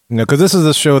 Because this is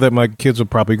a show that my kids will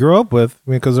probably grow up with,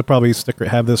 because they'll probably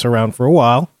have this around for a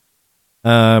while.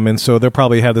 And so they'll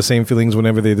probably have the same feelings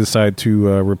whenever they decide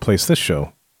to replace this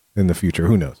show in the future.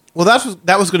 Who knows? Well,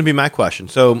 that was going to be my question.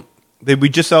 So we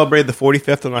just celebrated the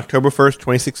 45th on October 1st,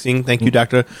 2016. Thank you,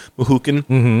 Dr. Mahukin.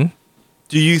 Mm-hmm.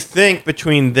 Do you think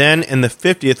between then and the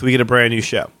 50th we get a brand new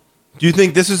show? Do you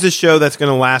think this is a show that's going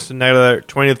to last another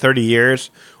 20 to 30 years?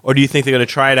 Or do you think they're going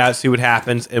to try it out, see what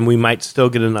happens, and we might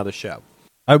still get another show?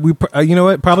 You know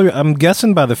what? Probably, I'm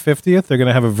guessing by the 50th, they're going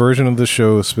to have a version of the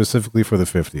show specifically for the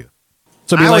 50th.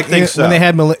 So it'd be like when they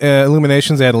had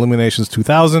Illuminations, they had Illuminations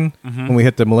 2000. Mm-hmm. When we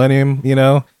hit the millennium,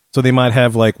 so they might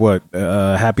have like what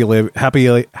Happily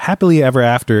Ever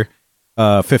After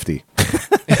 50.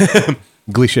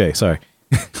 Cliche, sorry.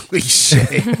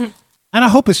 Cliche. And I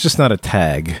hope it's just not a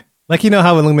tag. Like,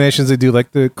 how Illuminations, they do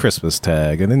like the Christmas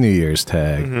tag and the New Year's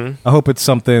tag. Mm-hmm. I hope it's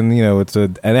something, it's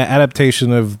an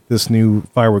adaptation of this new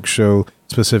fireworks show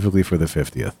specifically for the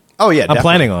 50th. Oh, yeah, I'm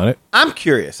planning on it. I'm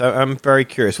curious. I'm very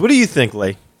curious. What do you think,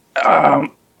 Lee? I'm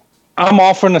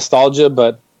all for nostalgia,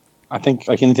 but I think,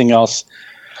 like anything else,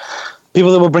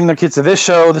 people that will bring their kids to this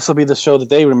show, this will be the show that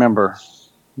they remember,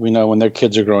 when their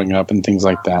kids are growing up and things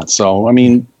like that. So, I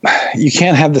mean, you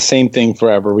can't have the same thing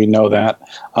forever. We know that.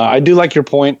 I do like your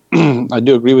point. I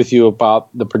do agree with you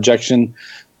about the projection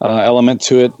element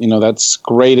to it. That's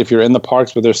great if you're in the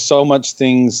parks, but there's so much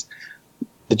things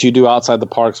that you do outside the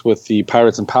parks with the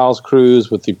Pirates and Pals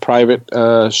cruise, with the private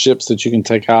ships that you can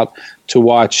take out to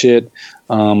watch it,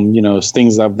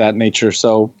 things of that nature.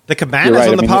 So the cabanas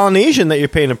on the Polynesian that you're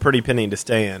paying a pretty penny to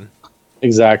stay in.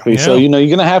 Exactly. Yeah. So, you're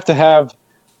going to have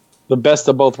the best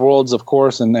of both worlds, of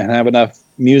course, and have enough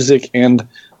music and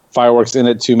fireworks in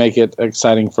it to make it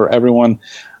exciting for everyone.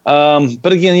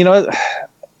 But again,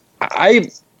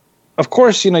 of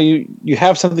course, you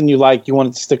have something you like, you want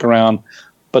it to stick around.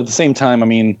 But at the same time, I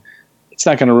mean, it's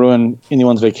not going to ruin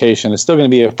anyone's vacation. It's still going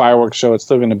to be a fireworks show. It's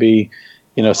still going to be,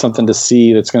 something to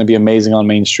see that's going to be amazing on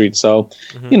Main Street. So,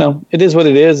 it is what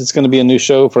it is. It's going to be a new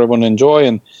show for everyone to enjoy.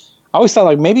 And I always thought,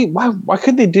 like, maybe why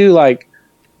could they do like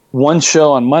one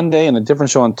show on Monday and a different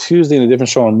show on Tuesday and a different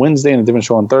show on Wednesday and a different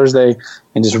show on Thursday,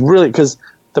 and just really, because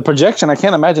the projection, I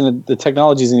can't imagine the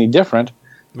technology is any different.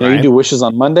 You do Wishes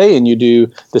on Monday, and you do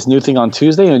this new thing on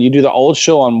Tuesday, and you do the old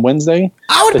show on Wednesday.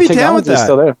 I would be down with that.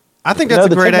 Still there. I think that's a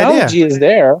great idea. The technology is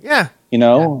there. Yeah.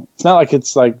 It's not like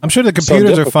it's like I'm sure the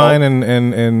computers are fine,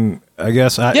 and I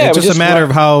guess it's just a matter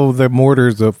of how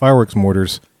the fireworks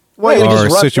mortars we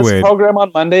just run this program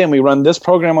on Monday, and we run this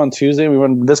program on Tuesday, and we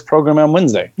run this program on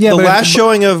Wednesday. Yeah, the last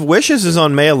showing of Wishes is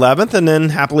on May 11th, and then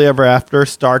Happily Ever After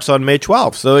starts on May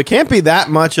 12th. So it can't be that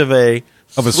much of a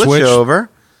switch over.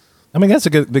 I mean,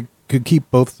 they could keep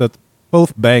both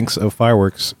banks of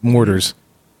fireworks mortars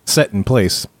set in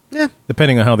place. Yeah,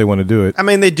 depending on how they want to do it. I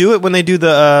mean, they do it when they do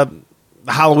the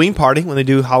Halloween party, when they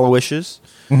do Hallowishes.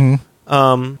 Mm-hmm.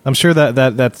 I'm sure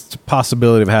that's a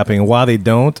possibility of happening. While they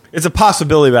don't, it's a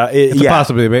possibility. It's a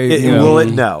possibility. Will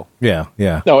it? No. Yeah.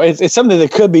 No, it's something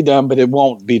that could be done, but it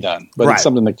won't be done. But it's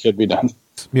something that could be done.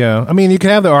 Yeah, I mean, you can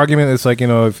have the argument. It's like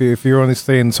if you're only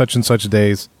staying such and such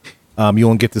days, you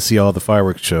won't get to see all the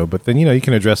fireworks show. But then you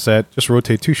can address that. Just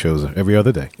rotate 2 shows every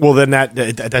other day. Well, then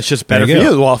that's just better for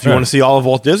you. Well, if you want to see all of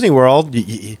Walt Disney World,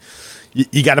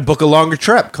 you got to book a longer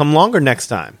trip. Come longer next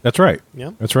time. That's right.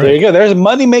 Yeah, that's right. There you go. There's a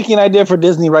money-making idea for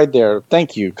Disney right there.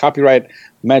 Thank you. Copyright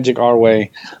Magic Our Way.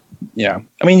 Yeah.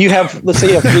 I mean, let's say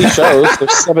you have 3 shows.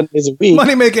 There's 7 days a week.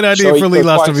 Money-making idea for Lee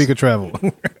Lost a Week of Travel.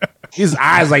 His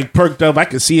eyes like perked up. I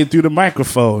could see it through the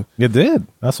microphone. It did.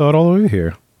 I saw it all over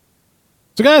here.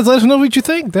 So, guys, let us know what you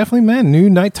think. Definitely, man, new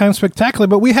Nighttime Spectacular.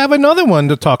 But we have another one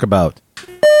to talk about.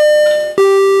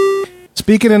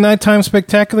 Speaking of Nighttime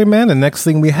Spectacular, man, the next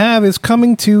thing we have is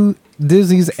coming to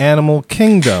Disney's Animal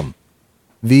Kingdom.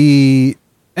 The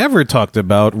ever talked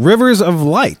about Rivers of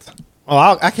Light.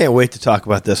 Oh, I can't wait to talk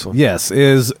about this one. Yes,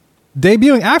 is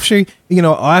debuting actually,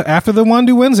 after the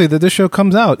Wandu Wednesday that this show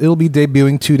comes out, it'll be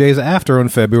debuting 2 days after on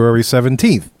February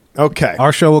 17th. Okay.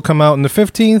 Our show will come out on the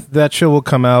 15th. That show will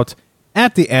come out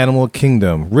at the Animal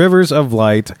Kingdom. Rivers of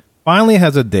Light finally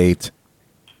has a date.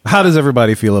 How does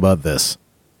everybody feel about this?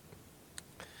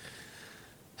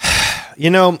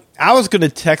 I was going to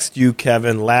text you,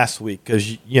 Kevin, last week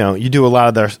because, you do a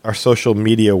lot of our social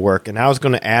media work, and I was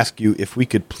going to ask you if we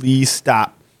could please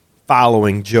stop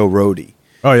following Joe Rohde.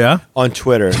 Oh, yeah? On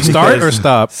Twitter. Start or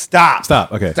stop?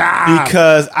 Stop. Okay. Stop.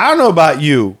 Because I don't know about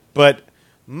you, but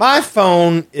my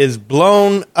phone is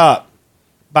blown up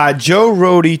by Joe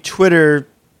Rohde tweets,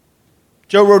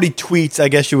 I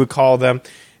guess you would call them,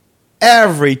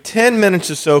 every 10 minutes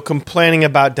or so complaining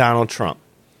about Donald Trump.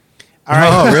 All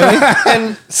right. Oh, really?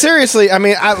 And seriously, I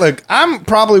mean, I'm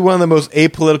probably one of the most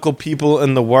apolitical people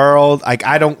in the world.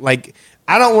 I don't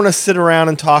want to sit around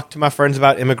and talk to my friends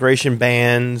about immigration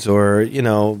bans or,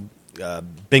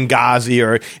 Benghazi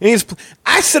or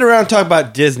I sit around and talk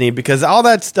about Disney because all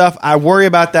that stuff, I worry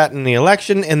about that in the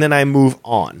election and then I move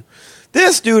on.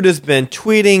 This dude has been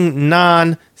tweeting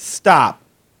non-stop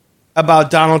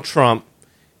about Donald Trump.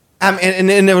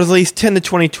 And there was at least 10 to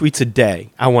 20 tweets a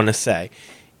day, I want to say.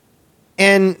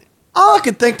 And all I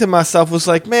could think to myself was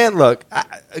like, man, look,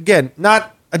 again,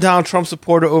 not a Donald Trump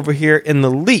supporter over here in the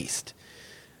least.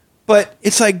 But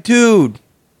it's like, dude,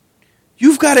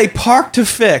 you've got a park to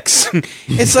fix.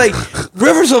 It's like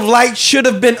Rivers of Light should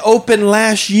have been open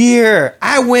last year.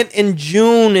 I went in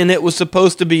June and it was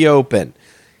supposed to be open.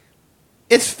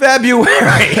 It's February,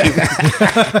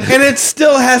 and it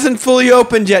still hasn't fully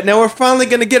opened yet. Now, we're finally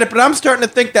going to get it, but I'm starting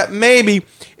to think that maybe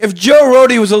if Joe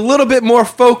Rohde was a little bit more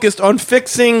focused on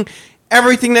fixing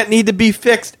everything that needed to be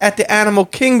fixed at the Animal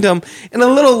Kingdom and a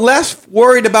little less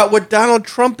worried about what Donald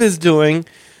Trump is doing,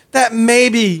 that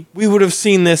maybe we would have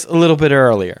seen this a little bit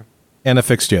earlier. And a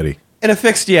fixed Yeti.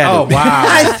 Oh, wow.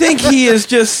 I think he is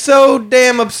just so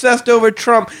damn obsessed over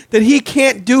Trump that he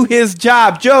can't do his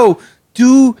job. Joe,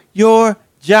 do your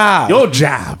job. Your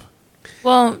job.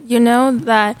 Well, you know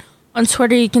that on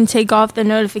Twitter you can take off the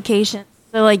notifications.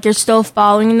 So, you're still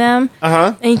following them.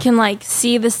 Uh-huh. And you can,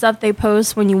 see the stuff they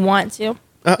post when you want to.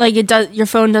 Your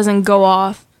phone doesn't go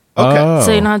off. Okay. Oh.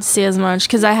 So you don't have to see as much,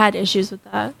 because I had issues with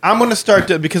that. I'm going to start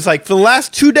to, because for the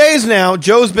last 2 days now,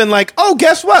 Joe's been like, oh,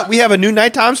 guess what? We have a new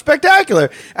nighttime spectacular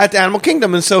at the Animal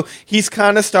Kingdom. And so he's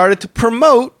kind of started to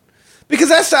promote, because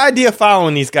that's the idea of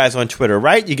following these guys on Twitter,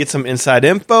 right? You get some inside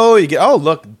info. You get, oh,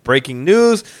 look, breaking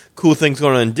news, cool things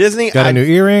going on in Disney. Got a new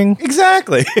earring.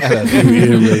 Exactly.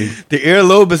 The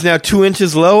earlobe is now 2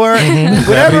 inches lower.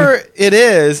 Whatever it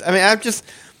is. I mean,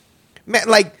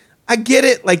 I get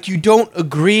it. You don't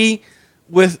agree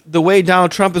with the way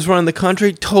Donald Trump is running the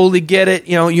country. Totally get it.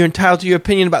 You're entitled to your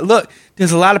opinion. But look,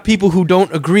 there's a lot of people who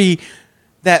don't agree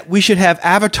that we should have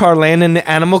Avatar Land in the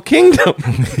Animal Kingdom.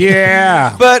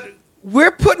 Yeah. But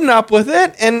we're putting up with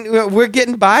it, and we're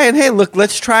getting by. And, hey, look,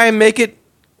 let's try and make it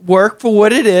work for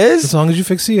what it is. As long as you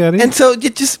fix the Yeti. And so you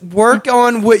just work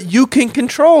on what you can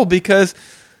control, because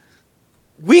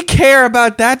we care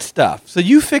about that stuff. So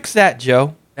you fix that,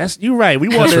 Joe. You're right. We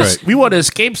want to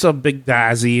escape some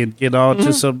Benghazi and get on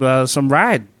to some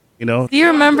ride. Do you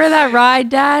remember that ride,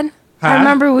 Dad? Huh? I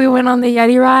remember we went on the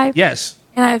Yeti ride. Yes.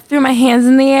 And I threw my hands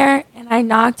in the air and I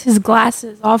knocked his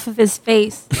glasses off of his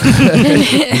face.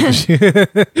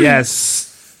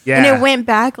 Yes. Yeah. And it went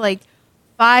back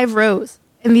 5 rows.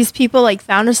 And these people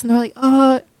found us and they're like,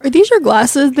 are these your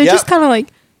glasses? They just kind of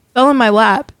fell in my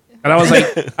lap. And I was like,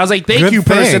 thank Good you,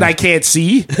 thing. person I can't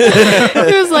see. He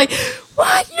was like,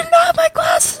 what? You knocked my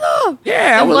glasses off.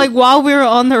 Yeah. And while we were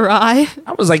on the ride.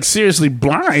 I was seriously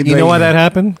blind. You know why that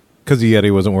happened? Because the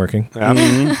Yeti wasn't working. That's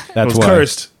It was why.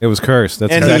 cursed. It was cursed.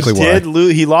 That's And exactly why.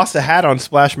 He lost a hat on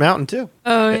Splash Mountain, too.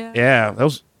 Oh, yeah. Yeah.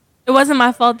 It wasn't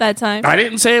my fault that time. I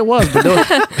didn't say it was, but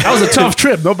that was a tough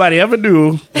trip. Nobody ever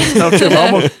knew. It was a tough trip.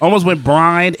 I almost went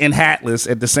blind and hatless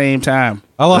at the same time.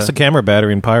 I lost a camera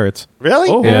battery in Pirates. Really?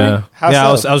 Oh. Yeah.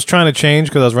 How so? I was trying to change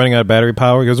because I was running out of battery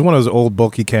power. It was one of those old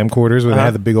bulky camcorders where they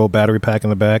had the big old battery pack in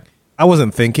the back. I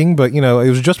wasn't thinking, but it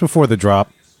was just before the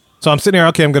drop. So I'm sitting here,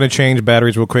 okay, I'm going to change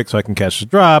batteries real quick so I can catch the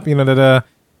drop.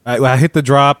 I hit the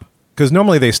drop because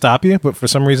normally they stop you, but for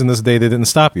some reason this day they didn't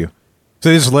stop you. So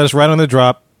they just let us right on the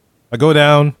drop. I go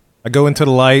down, I go into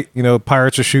the light,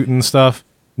 pirates are shooting and stuff.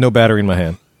 No battery in my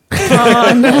hand.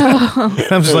 Oh, no.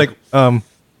 I'm just like,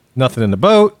 nothing in the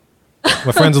boat.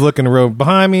 My friends are looking the road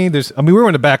behind me. We were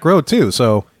in the back row too,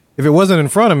 so if it wasn't in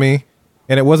front of me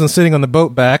and it wasn't sitting on the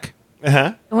boat back,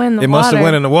 it must have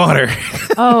went in the water.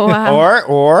 Oh, wow.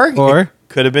 Or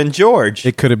could have been George.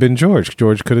 It could have been George.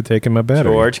 George could have taken my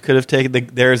battery. George could have taken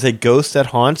there's a ghost that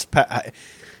haunts.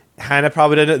 Hannah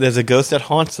probably didn't. There's a ghost that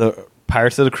haunts the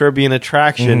Pirates of the Caribbean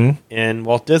attraction in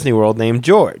Walt Disney World named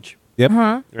George. Yep.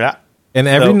 Yeah. And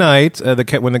every night,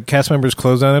 when the cast members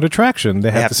close down an attraction,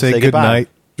 they have to say good night,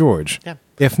 George. Yeah.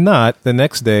 If not, the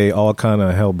next day, all kind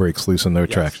of hell breaks loose in their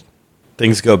attraction.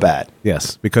 Things go bad.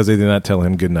 Yes, because they did not tell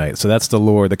him good night. So that's the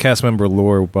lore, the cast member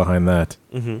lore behind that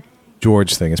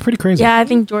George thing. It's pretty crazy. Yeah, I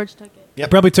think George took it. He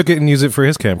probably took it and used it for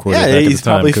his camcorder. Yeah, back he's at the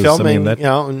time, probably 'cause, filming. that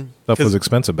and stuff was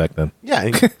expensive back then.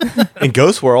 Yeah, in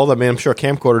Ghost World, I mean, I'm sure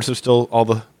camcorders are still all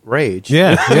the rage.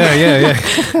 Yeah.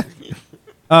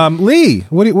 Lee,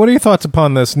 what are your thoughts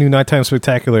upon this new nighttime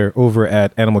spectacular over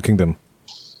at Animal Kingdom?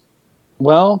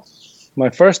 Well, my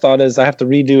first thought is I have to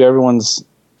redo everyone's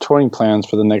touring plans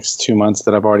for the next 2 months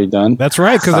that I've already done. That's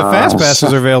right, because the fast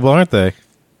passes are available, aren't they?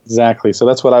 Exactly. So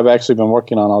that's what I've actually been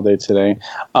working on all day today.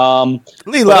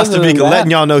 Lee Lastovica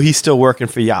letting y'all know he's still working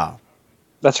for y'all.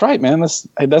 That's right, man.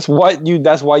 That's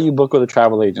why you book with a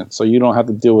travel agent, so you don't have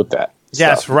to deal with that.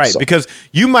 That's right, because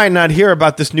you might not hear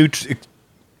about this new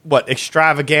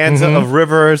extravaganza of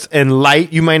rivers and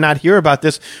light. You might not hear about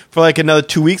this for like another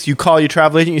 2 weeks. You call your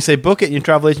travel agent, you say book it, and your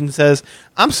travel agent says,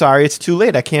 I'm sorry, it's too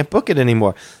late. I can't book it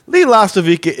anymore. Lee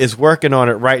Lastovica is working on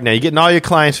it right now. You're getting all your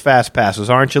clients fast passes,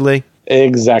 aren't you, Lee?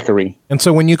 Exactly. And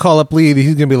so when you call up Lee,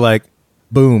 he's going to be like,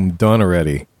 boom, done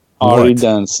already. Already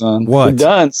done, son. What? We're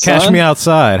done, son. Cash me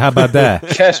outside. How about that?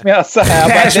 Cash me outside. How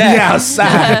about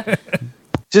that?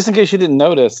 Just in case you didn't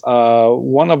notice,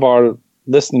 one of our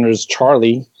listeners,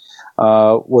 Charlie,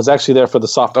 was actually there for the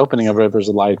soft opening of Rivers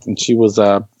of Light, and she was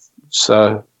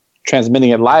transmitting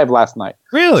it live last night.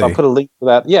 Really? So I'll put a link to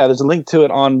that. Yeah, there's a link to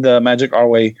it on the Magic Our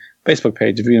Way Facebook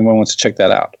page if anyone wants to check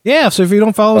that out. Yeah, so if you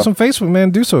don't follow us on Facebook,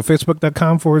 man, do so.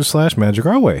 Facebook.com/Magic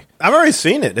Our Way. I've already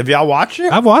seen it. Have y'all watched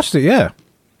it? I've watched it, yeah.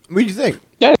 What do you think?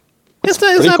 Yeah. It's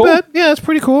not cool. bad. Yeah, it's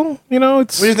pretty cool. You know,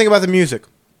 What do you think about the music?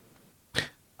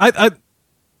 I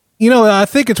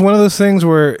think it's one of those things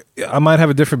where I might have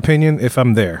a different opinion if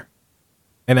I'm there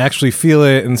and actually feel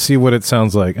it and see what it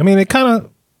sounds like. I mean, it kind of,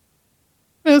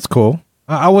 it's cool.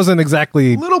 I wasn't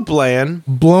exactly A little bland.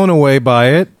 blown away by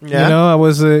it. Yeah. You know, I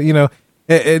was,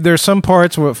 there's some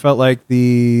parts where it felt like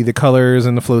the colors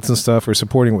and the floats and stuff were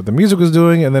supporting what the music was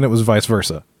doing, and then it was vice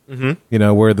versa. Mm-hmm. You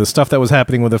know, where the stuff that was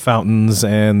happening with the fountains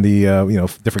and the,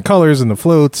 different colors and the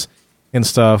floats and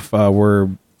stuff were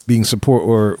being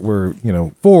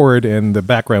forward, and the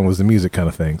background was the music kind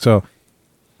of thing. So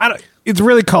it's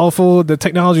really colorful. The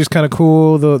technology is kind of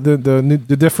cool.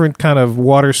 The different kind of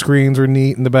water screens were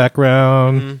neat in the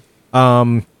background.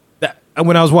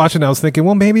 When I was watching, I was thinking,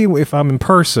 well, maybe if I'm in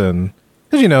person,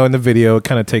 because in the video it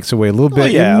kind of takes away a little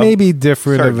bit. Yeah, it may be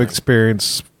different of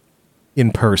experience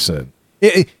in person.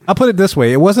 I'll put it this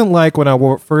way: it wasn't like when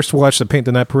I first watched the Paint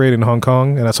the Night Parade in Hong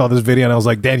Kong, and I saw this video, and I was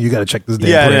like, "Dan, you got to check this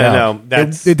damn parade out." No,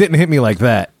 it didn't hit me like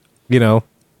that. You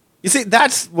see,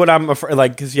 that's what I'm afraid.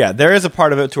 Like, because there is a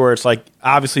part of it to where it's like,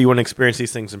 obviously, you want to experience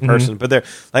these things in person, but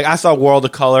I saw World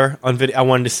of Color on video. I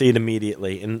wanted to see it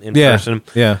immediately in person.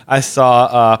 Yeah, I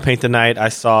saw Paint the Night. I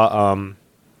saw.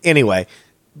 Anyway,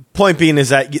 point being is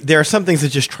that there are some things that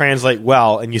just translate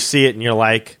well, and you see it, and you're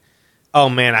like, oh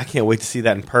man, I can't wait to see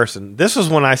that in person. This was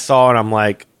when I saw it, I'm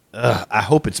like, I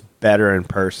hope it's better in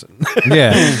person.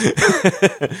 Yeah.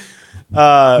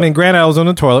 I mean, granted, I was on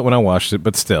the toilet when I watched it,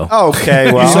 but still.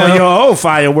 Okay, well. You saw your own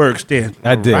fireworks then.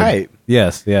 I did. Right.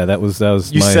 Yes, yeah, that was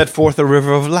You set forth a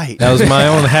river of light. That was my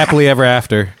own happily ever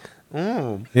after.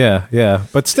 Yeah,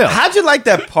 but still. How'd you like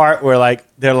that part where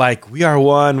they're like, we are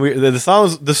one.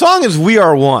 The song is We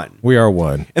Are One. We are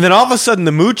one. And then all of a sudden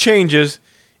the mood changes.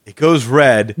 It goes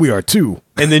red. We are two.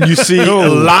 And then you see a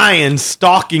lion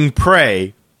stalking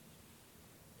prey.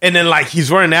 And then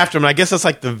he's running after him. I guess that's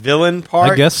the villain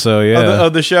part. I guess so, yeah.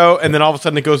 Of the show. And then all of a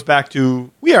sudden it goes back to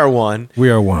We Are One.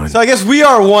 We are one. So I guess we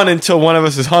are one until one of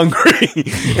us is hungry.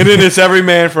 And then it's every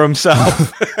man for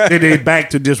himself. Then they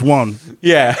back to just one.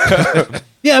 Yeah.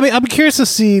 Yeah, I mean, I'm curious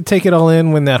to take it all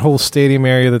in when that whole stadium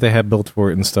area that they had built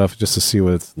for it and stuff, just to see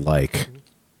what it's like.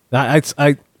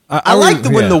 I liked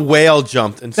when the whale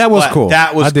jumped and that was cool.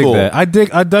 That was cool. That. I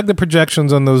dug the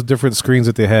projections on those different screens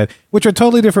that they had, which are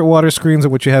totally different water screens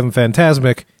than what you have in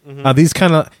Fantasmic. These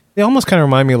they almost kind of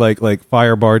remind me like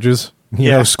fire barges,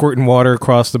 you know, squirting water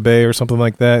across the bay or something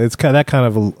like that. It's that kind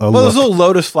of a well, look. those little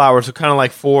lotus flowers are kind of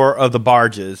like four of the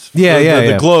barges.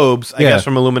 The globes, I guess,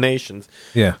 from Illuminations.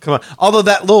 Yeah, come on. Although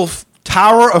that little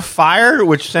Tower of Fire,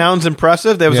 which sounds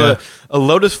impressive. There was a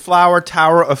lotus flower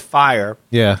Tower of Fire.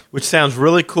 Yeah. Which sounds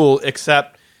really cool,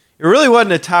 except it really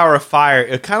wasn't a Tower of Fire.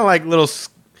 It kind of like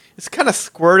it's kind of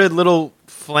squirted little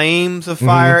flames of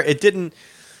fire. It didn't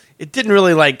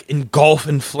really engulf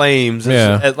in flames.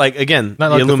 Yeah. Again,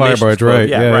 not like the fire barge, right?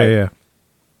 Yeah.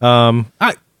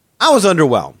 I was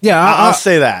underwhelmed. Yeah, I'll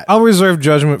say that. I'll reserve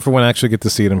judgment for when I actually get to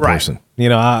see it in person. You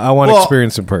know, I want to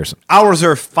experience in person. I'll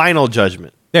reserve final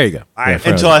judgment. There you go.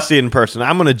 Until I see it in person.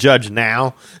 I'm going to judge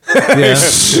now. Yeah.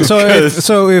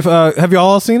 So if have you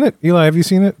all seen it? Eli, have you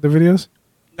seen it? The videos?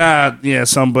 Yeah,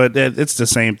 some, but it's the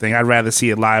same thing. I'd rather see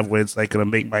it live where it's like going to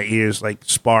make my ears like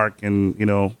spark and, you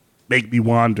know, make me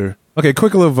wander. Okay,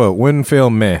 quick little vote. Win, fail,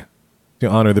 meh. To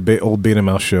honor the old Beta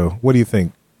Mouse show. What do you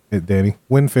think, Danny?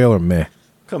 Win, fail, or meh?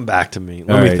 Come back to me.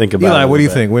 Let me think about it. Eli, what do you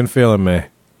think? Win, fail, or meh?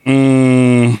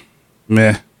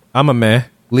 Meh. I'm a meh.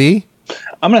 Lee?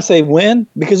 I'm going to say win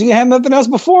because you had nothing else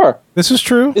before. This is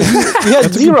true. You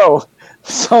had zero.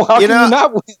 So how can you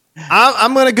not win?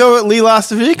 I'm going to go with Lee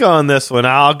Lastavica on this one.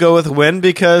 I'll go with win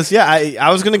because, I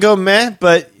was going to go meh,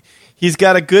 but he's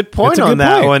got a good point on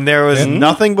that one. There was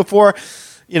nothing before.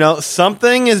 You know,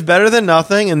 something is better than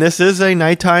nothing, and this is a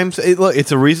nighttime.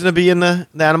 It's a reason to be in the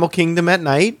Animal Kingdom at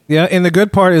night. Yeah, and the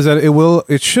good part is that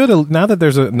it should, now that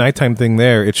there's a nighttime thing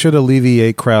there, it should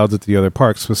alleviate crowds at the other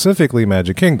parks, specifically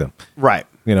Magic Kingdom. Right.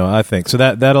 You know, I think so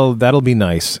that'll be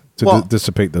nice to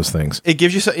dissipate those things. It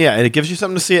gives you it gives you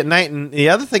something to see at night, and the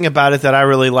other thing about it that I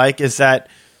really like is that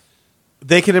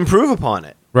they can improve upon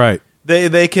it. Right.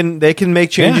 They can make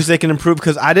changes. They can improve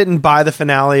because I didn't buy the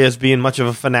finale as being much of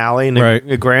a finale.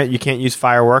 And grant you can't use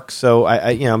fireworks, so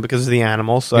I because of the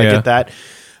animals, so I get that.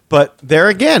 But there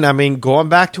again, I mean, going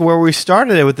back to where we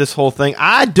started it with this whole thing,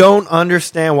 I don't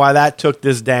understand why that took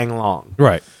this dang long.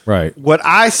 Right. What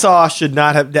I saw should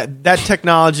not have that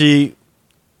technology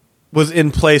was in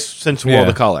place since World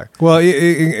of Color. Well,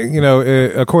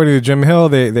 according to Jim Hill,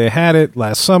 they had it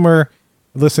last summer.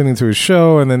 Listening to his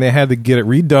show, and then they had to get it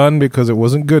redone because it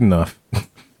wasn't good enough.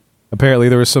 Apparently,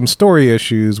 there were some story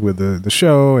issues with the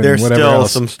show, and there's whatever still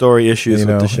else, some story issues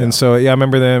with the show. And so, I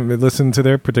remember them listening to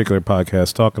their particular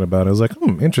podcast talking about it. I was like,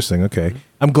 interesting. Okay,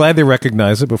 I'm glad they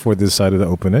recognized it before they decided to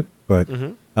open it. But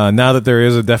now that there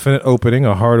is a definite opening,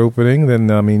 a hard opening,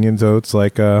 then it's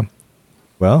like,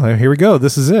 well, here we go.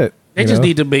 This is it. They just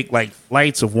need to make like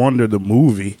Flights of Wonder the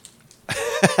movie.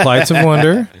 Flights of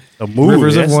Wonder. The movie.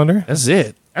 Rivers of Wonder. That's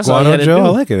it. That's Guano all you Joe. do. I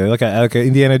like it. Like an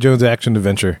Indiana Jones action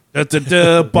adventure.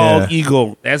 Bald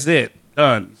Eagle. That's it.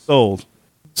 Done. Sold.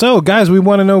 So, guys, we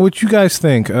want to know what you guys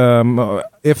think.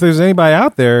 If there's anybody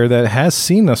out there that has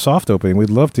seen a soft opening, we'd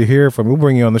love to hear from. We'll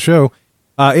bring you on the show.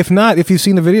 If not, if you've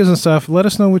seen the videos and stuff, let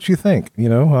us know what you think. You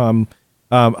know,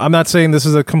 I'm not saying this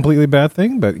is a completely bad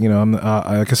thing, but you know,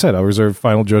 like I said, I'll reserve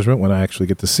final judgment when I actually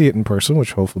get to see it in person,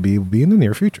 which hopefully will be in the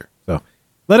near future. So,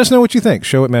 let us know what you think.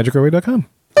 Show at magicourway.com.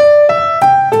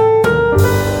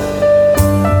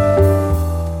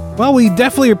 Well, we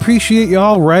definitely appreciate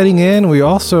y'all writing in. We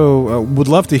also would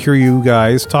love to hear you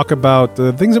guys talk about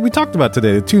the things that we talked about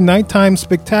today. The 2 nighttime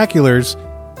spectaculars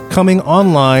coming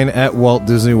online at Walt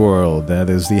Disney World. That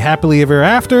is the Happily Ever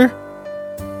After,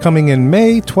 coming in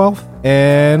May 12th,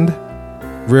 and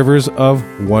Rivers of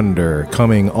Wonder,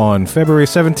 coming on February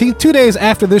 17th, 2 days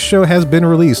after this show has been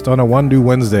released on a Wandu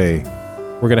Wednesday.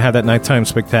 We're going to have that nighttime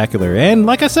spectacular. And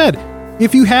like I said,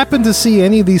 if you happen to see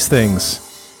any of these things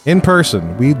in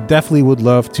person, we definitely would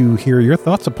love to hear your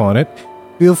thoughts upon it.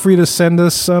 Feel free to send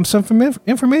us some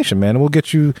information, man, and we'll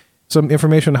get you some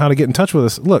information on how to get in touch with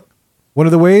us. Look, one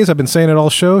of the ways, I've been saying it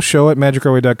all show at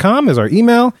magicourway.com is our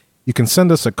email. You can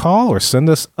send us a call or send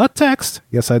us a text.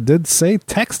 Yes, I did say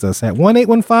text us at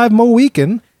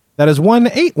 1-815-MO-WEEKEND. That is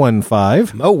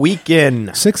 1-815-MO-WEEKEND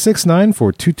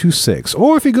 669-4226.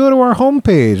 Or if you go to our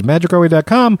homepage,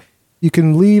 magicourway.com, you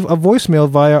can leave a voicemail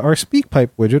via our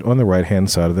SpeakPipe widget on the right-hand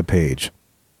side of the page.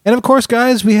 And of course,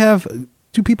 guys, we have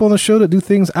 2 people on the show that do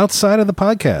things outside of the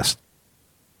podcast.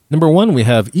 Number 1, we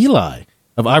have Eli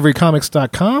of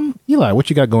ivorycomics.com. Eli, what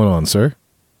you got going on, sir?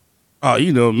 Oh,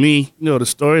 you know me. You know the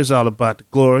story is all about the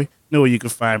glory. You know where you can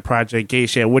find Project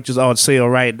Geisha, which is on sale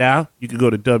right now. You can go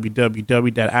to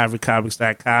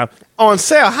www.ivorycomics.com. On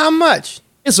sale? How much?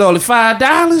 It's only $5.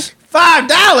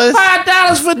 $5?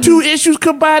 $5 for 2 issues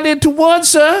combined into one,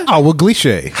 sir. Oh, well,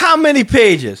 cliche. How many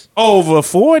pages? Over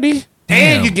 40.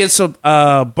 Damn. And you get some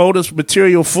bonus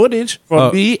material footage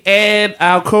from me and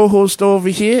our co-host over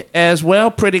here as well.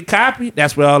 Printed copy.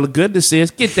 That's where all the goodness is.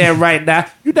 Get that right now.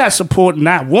 You're not supporting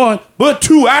not 1, but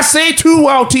 2. I say 2,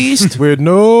 Walt East. With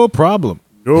no problem.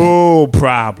 No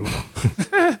problem.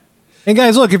 And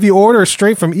guys, look, if you order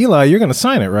straight from Eli, you're going to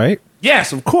sign it, right?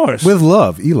 Yes, of course. With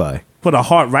love, Eli. Put a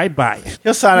heart right by it.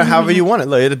 He'll sign it however you want it.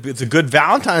 Look, it's a good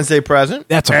Valentine's Day present.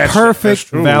 That's perfect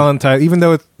Valentine. Even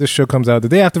though this show comes out the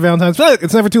day after Valentine's,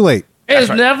 it's never too late. It's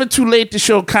never too late to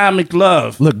show comic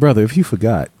love. Look, brother, if you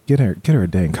forgot, get her a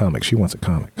dang comic. She wants a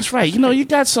comic. That's right. You know, you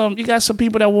got some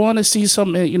people that want to see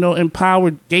some,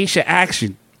 empowered geisha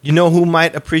action. You know who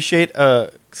might appreciate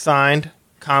a signed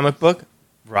comic book?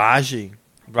 Raji.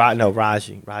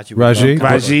 Raji. Raji. Raji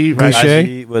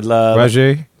would love.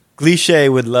 Raji.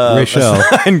 Glichet would love. Rachel.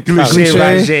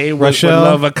 Raji would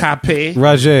love a copy.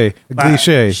 Raji.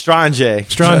 Glichet. Strange.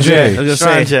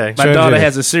 My daughter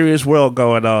has a serious world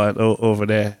going on over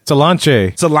there.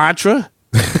 Cilantro.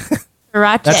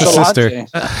 Sriracha. That's a sister.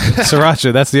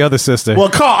 Sriracha. That's the other sister. Well,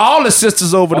 call all the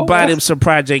sisters over to buy them some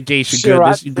Project Geisha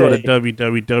goodness. You go to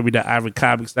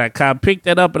www.ivorycomics.com. Pick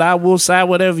that up, and I will sign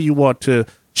whatever you want to.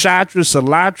 Chatra,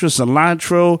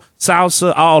 cilantro,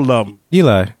 salsa, all of them.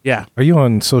 Eli. Yeah. Are you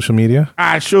on social media?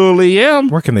 I surely am.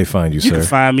 Where can they find you, You sir? can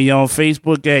find me on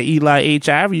Facebook at Eli H.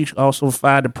 Ivory. You can also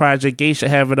find the Project Geisha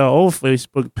having our own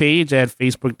Facebook page at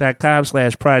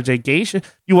facebook.com/Project Geisha.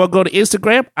 You want to go to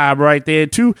Instagram? I'm right there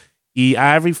too.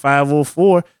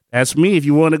 eIvory504. That's me. If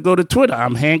you want to go to Twitter,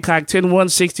 I'm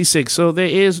Hancock10166. So there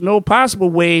is no possible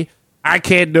way I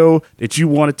can't know that you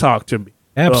want to talk to me.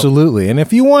 Absolutely. And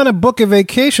if you want to book a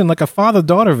vacation, like a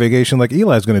father-daughter vacation like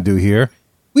Eli's going to do here,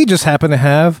 we just happen to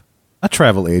have a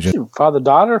travel agent.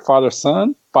 Father-daughter,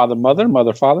 father-son, father-mother,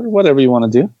 mother-father, whatever you want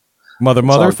to do.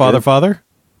 Mother-mother, father-father?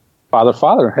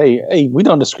 Father-father. Hey, we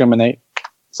don't discriminate.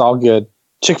 It's all good.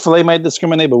 Chick-fil-A might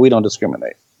discriminate, but we don't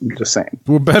discriminate. I'm just saying.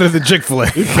 We're better than Chick-fil-A.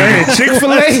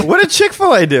 Chick-fil-A? What did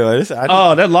Chick-fil-A do?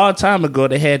 That long time ago,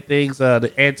 they had things,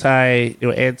 the anti.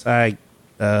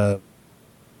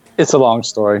 It's a long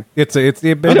story. We don't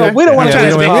want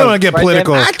to get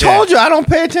political. I told you I don't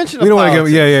pay attention to We don't want to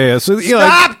politics. get, yeah. So,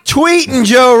 Stop tweeting,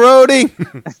 Joe Rody.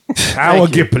 I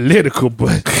won't get political,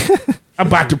 but I'm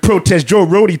about to protest Joe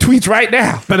Rody tweets right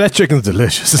now. But that chicken's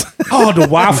delicious. Oh, the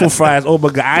waffle fries. Oh, my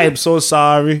God. I am so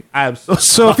sorry.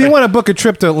 So if you want to book a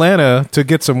trip to Atlanta to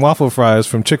get some waffle fries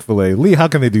from Chick-fil-A, Lee, how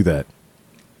can they do that?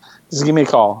 Just give me a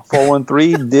call.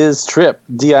 413-DIZ-TRIP.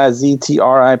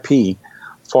 DIZTRIP.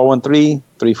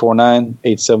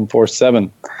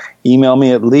 413-349-8747. Email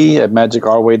me at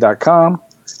lee@magicourway.com.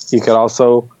 You could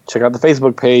also check out the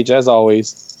Facebook page, as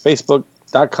always,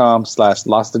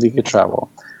 facebook.com/Lastovica Travel.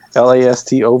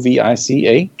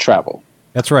 LASTOVICA Travel.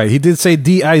 That's right. He did say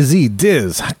D-I-Z,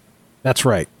 Diz. That's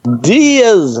right.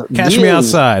 Diz. Catch me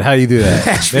outside. How do you do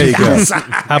that? There you go.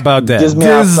 How about that? Diz me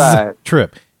outside.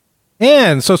 Trip.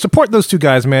 And so support those two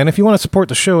guys, man. If you want to support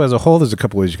the show as a whole, there's a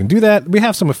couple ways you can do that. We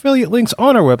have some affiliate links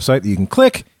on our website that you can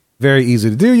click. Very easy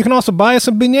to do. You can also buy us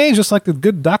some beignets, just like the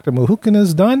good Dr. Mohukin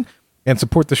has done, and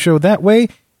support the show that way.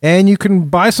 And you can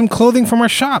buy some clothing from our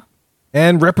shop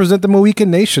and represent the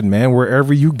Mohican Nation, man,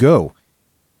 wherever you go.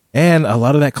 And a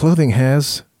lot of that clothing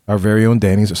has our very own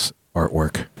Danny's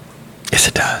artwork. Yes,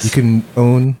 it does. You can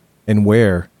own and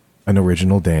wear an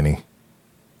original Danny.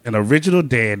 An original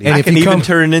Danny. And I can even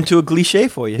turn it into a cliche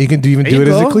for you. You can even do it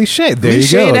as a cliche. There you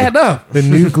go. That up. The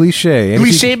new cliche.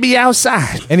 Cliche me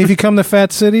outside. And if you come to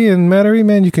Fat City in Metairie,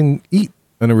 man, you can eat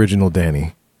an original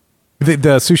Danny. The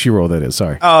sushi roll, that is.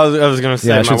 Sorry. Oh, I was going to say,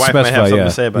 my wife might have something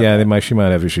to say about that. She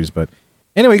might have issues. But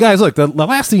anyway, guys, look, the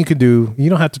last thing you can do, you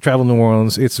don't have to travel to New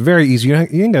Orleans. It's very easy. You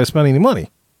ain't got to spend any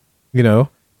money,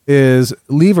 is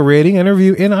leave a rating and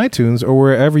review in iTunes or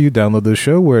wherever you download the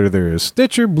show, where there is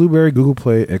Stitcher, Blueberry, Google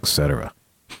Play, etc.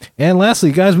 And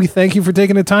lastly, guys, we thank you for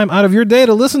taking the time out of your day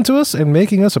to listen to us and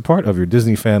making us a part of your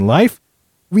Disney fan life.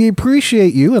 We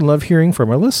appreciate you and love hearing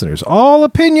from our listeners. All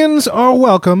opinions are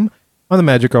welcome on the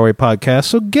Magic Our Way podcast,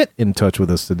 so get in touch with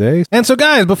us today. And so,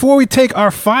 guys, before we take our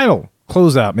final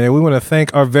closeout, man, we want to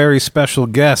thank our very special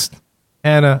guest,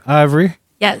 Hannah Ivory.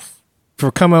 Yes. For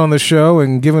coming on the show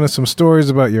and giving us some stories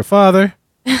about your father.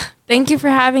 Thank you for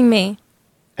having me.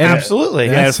 And absolutely.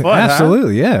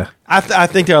 Absolutely, yeah. I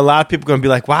think there are a lot of people going to be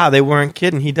like, wow, they weren't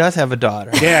kidding. He does have a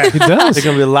daughter. Yeah, he does. There's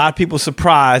going to be a lot of people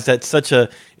surprised that such a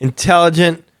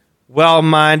intelligent,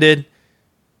 well-minded,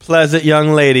 pleasant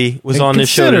young lady was on this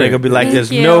show. And they're going to be like,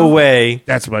 there's no way.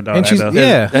 That's my daughter. And she's,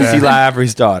 that's Eli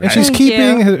Ivory's daughter. And she's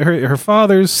keeping her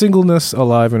father's singleness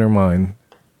alive in her mind.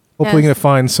 Hopefully going to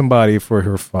find somebody for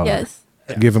her father. Yes.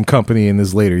 Give him company in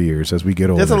his later years as we get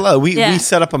older. There's a lot. We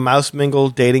set up a Mouse Mingle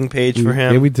dating page for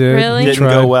him. Yeah, we did. Really? Didn't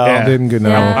go well. Yeah. Didn't go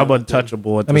no. I'm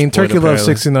untouchable. At this Turkey point, Love apparently.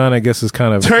 69, I guess, is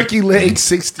kind of Turkey Leg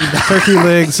 69. Turkey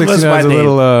Leg 69 is a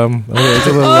little, it's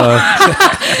a little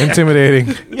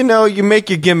intimidating. You make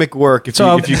your gimmick work if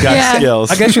you got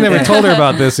skills. I guess you never told her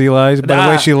about this, Eli, by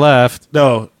the way she left.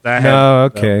 No.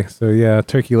 Okay. So, yeah,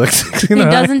 Turkey Leg 69. He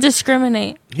doesn't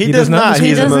discriminate. He does not.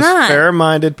 He's the most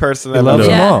fair-minded person. He loves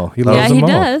them all. He loves them all.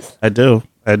 Yeah, he does. I do.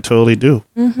 I totally do.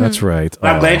 Mm-hmm. That's right.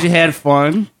 I'm glad you had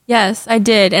fun. Yes, I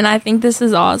did. And I think this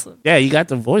is awesome. Yeah, you got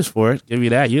the voice for it. Give you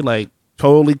that. You're like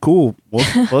totally cool.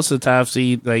 Most of the time,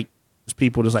 see, like, There's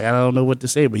people that's like, I don't know what to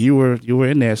say, but you were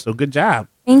in there, so good job.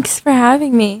 Thanks for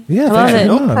having me. Yeah, I love it.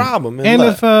 No problem. And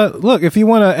if you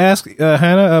want to ask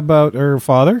Hannah about her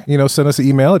father, send us an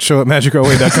email at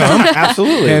show@magicourway.com.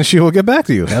 Absolutely. And she will get back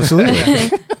to you.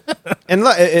 Absolutely. And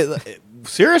look,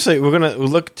 seriously, we're going to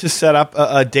look to set up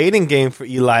a dating game for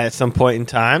Eli at some point in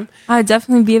time. I'd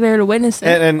definitely be there to witness it.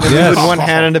 And we would want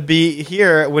Hannah to be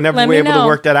here whenever Let we're me able to know.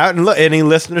 work that out. And look, any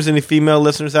listeners, any female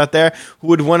listeners out there who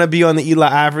would want to be on the Eli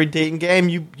Ivory dating game,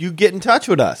 you get in touch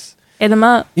with us. Hit them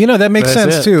up. That makes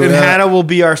That's sense it. too. And Hannah will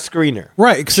be our screener.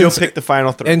 Right. She'll since- pick the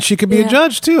final three. And she could be a Yeah.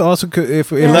 judge too. Also,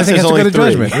 if Unless everything has there's to go only to three.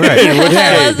 judgment, right? Unless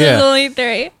yeah. there's only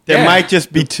 3. there might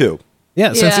just be 2.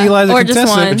 Yeah, since Yeah. Eli's a Or just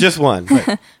contestant. one. Just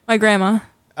one. My grandma.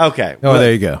 Okay. Oh,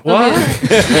 there you go.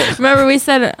 Remember we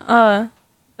said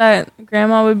that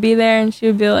grandma would be there and she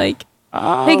would be like,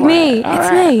 pick me.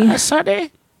 It's me. Sunday.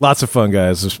 Lots of fun,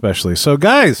 guys, especially. So,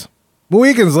 guys,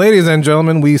 weekends, ladies and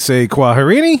gentlemen, we say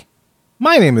Kwaherini.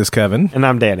 My name is Kevin. And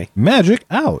I'm Danny. Magic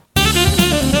out.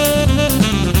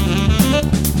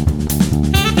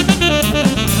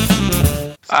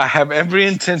 I have every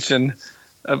intention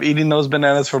of eating those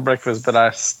bananas for breakfast, but I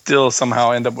still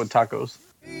somehow end up with tacos.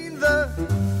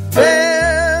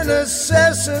 Bare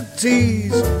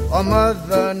necessities are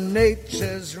Mother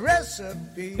Nature's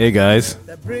recipe. Hey, guys.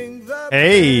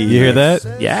 Hey. You hear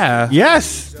that? Yeah.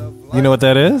 Yes. You know what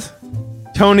that is?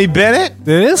 Tony Bennett.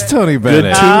 It is Tony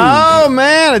Bennett. Oh,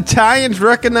 man. Italians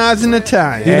recognizing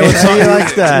Italian. You know what song he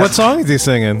likes that. What song is he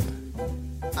singing?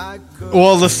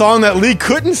 Well, the song that Lee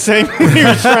couldn't sing when he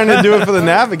was trying to do it for the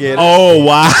Navigator. Oh,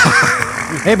 wow.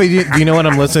 Hey, but do you know what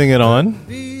I'm listening it on?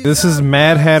 This is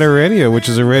Mad Hatter Radio, which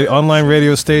is a online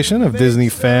radio station of Disney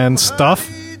fan stuff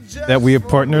that we have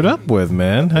partnered up with,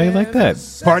 man. How you like that?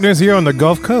 Partners here on the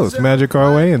Gulf Coast, Magic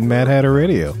Our Way and Mad Hatter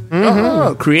Radio.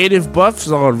 Oh, creative buffs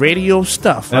on radio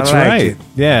stuff. That's I like right. it.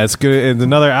 Yeah, it's good. It's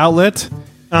another outlet.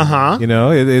 Uh-huh.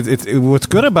 What's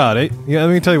good about it. Yeah,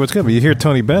 let me tell you what's good. But you hear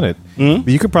Tony Bennett, but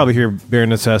you could probably hear Bare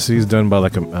Necessities done by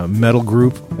like a metal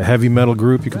group, a heavy metal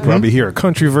group. You could probably hear a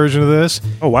country version of this.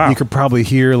 Oh, wow. You could probably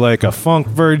hear like a funk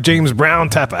version, James Brown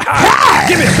type of.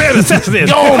 Give me a Bare Necessities.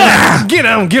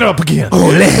 Get up again.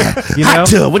 Oh, yeah. You know? Hot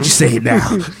tub, what you say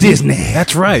now? Disney.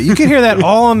 That's right. You can hear that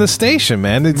all on the station,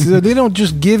 man. They don't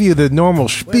just give you the normal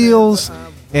spiels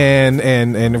and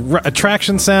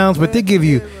attraction sounds, but they give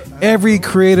you every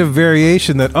creative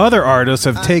variation that other artists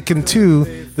have taken to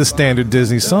the standard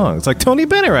Disney song. It's like Tony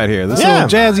Bennett right here. This little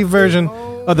jazzy version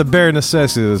of the Bare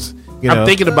Necessities. I'm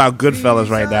thinking about Goodfellas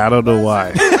right now. I don't know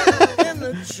why.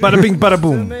 Bada bing, bada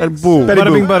boom. Bada boom.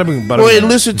 Bada bing, bada boom. Bada Go ahead, boom.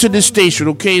 listen to this station,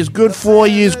 okay? It's good for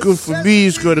you. It's good for me.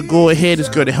 It's going to go ahead. It's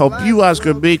going to help you out. It's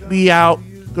going to make me out.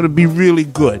 It's going to be really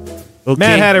good. Okay?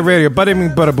 Mad Hatter Radio. Bada bing,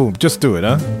 bada boom. Just do it,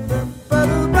 huh?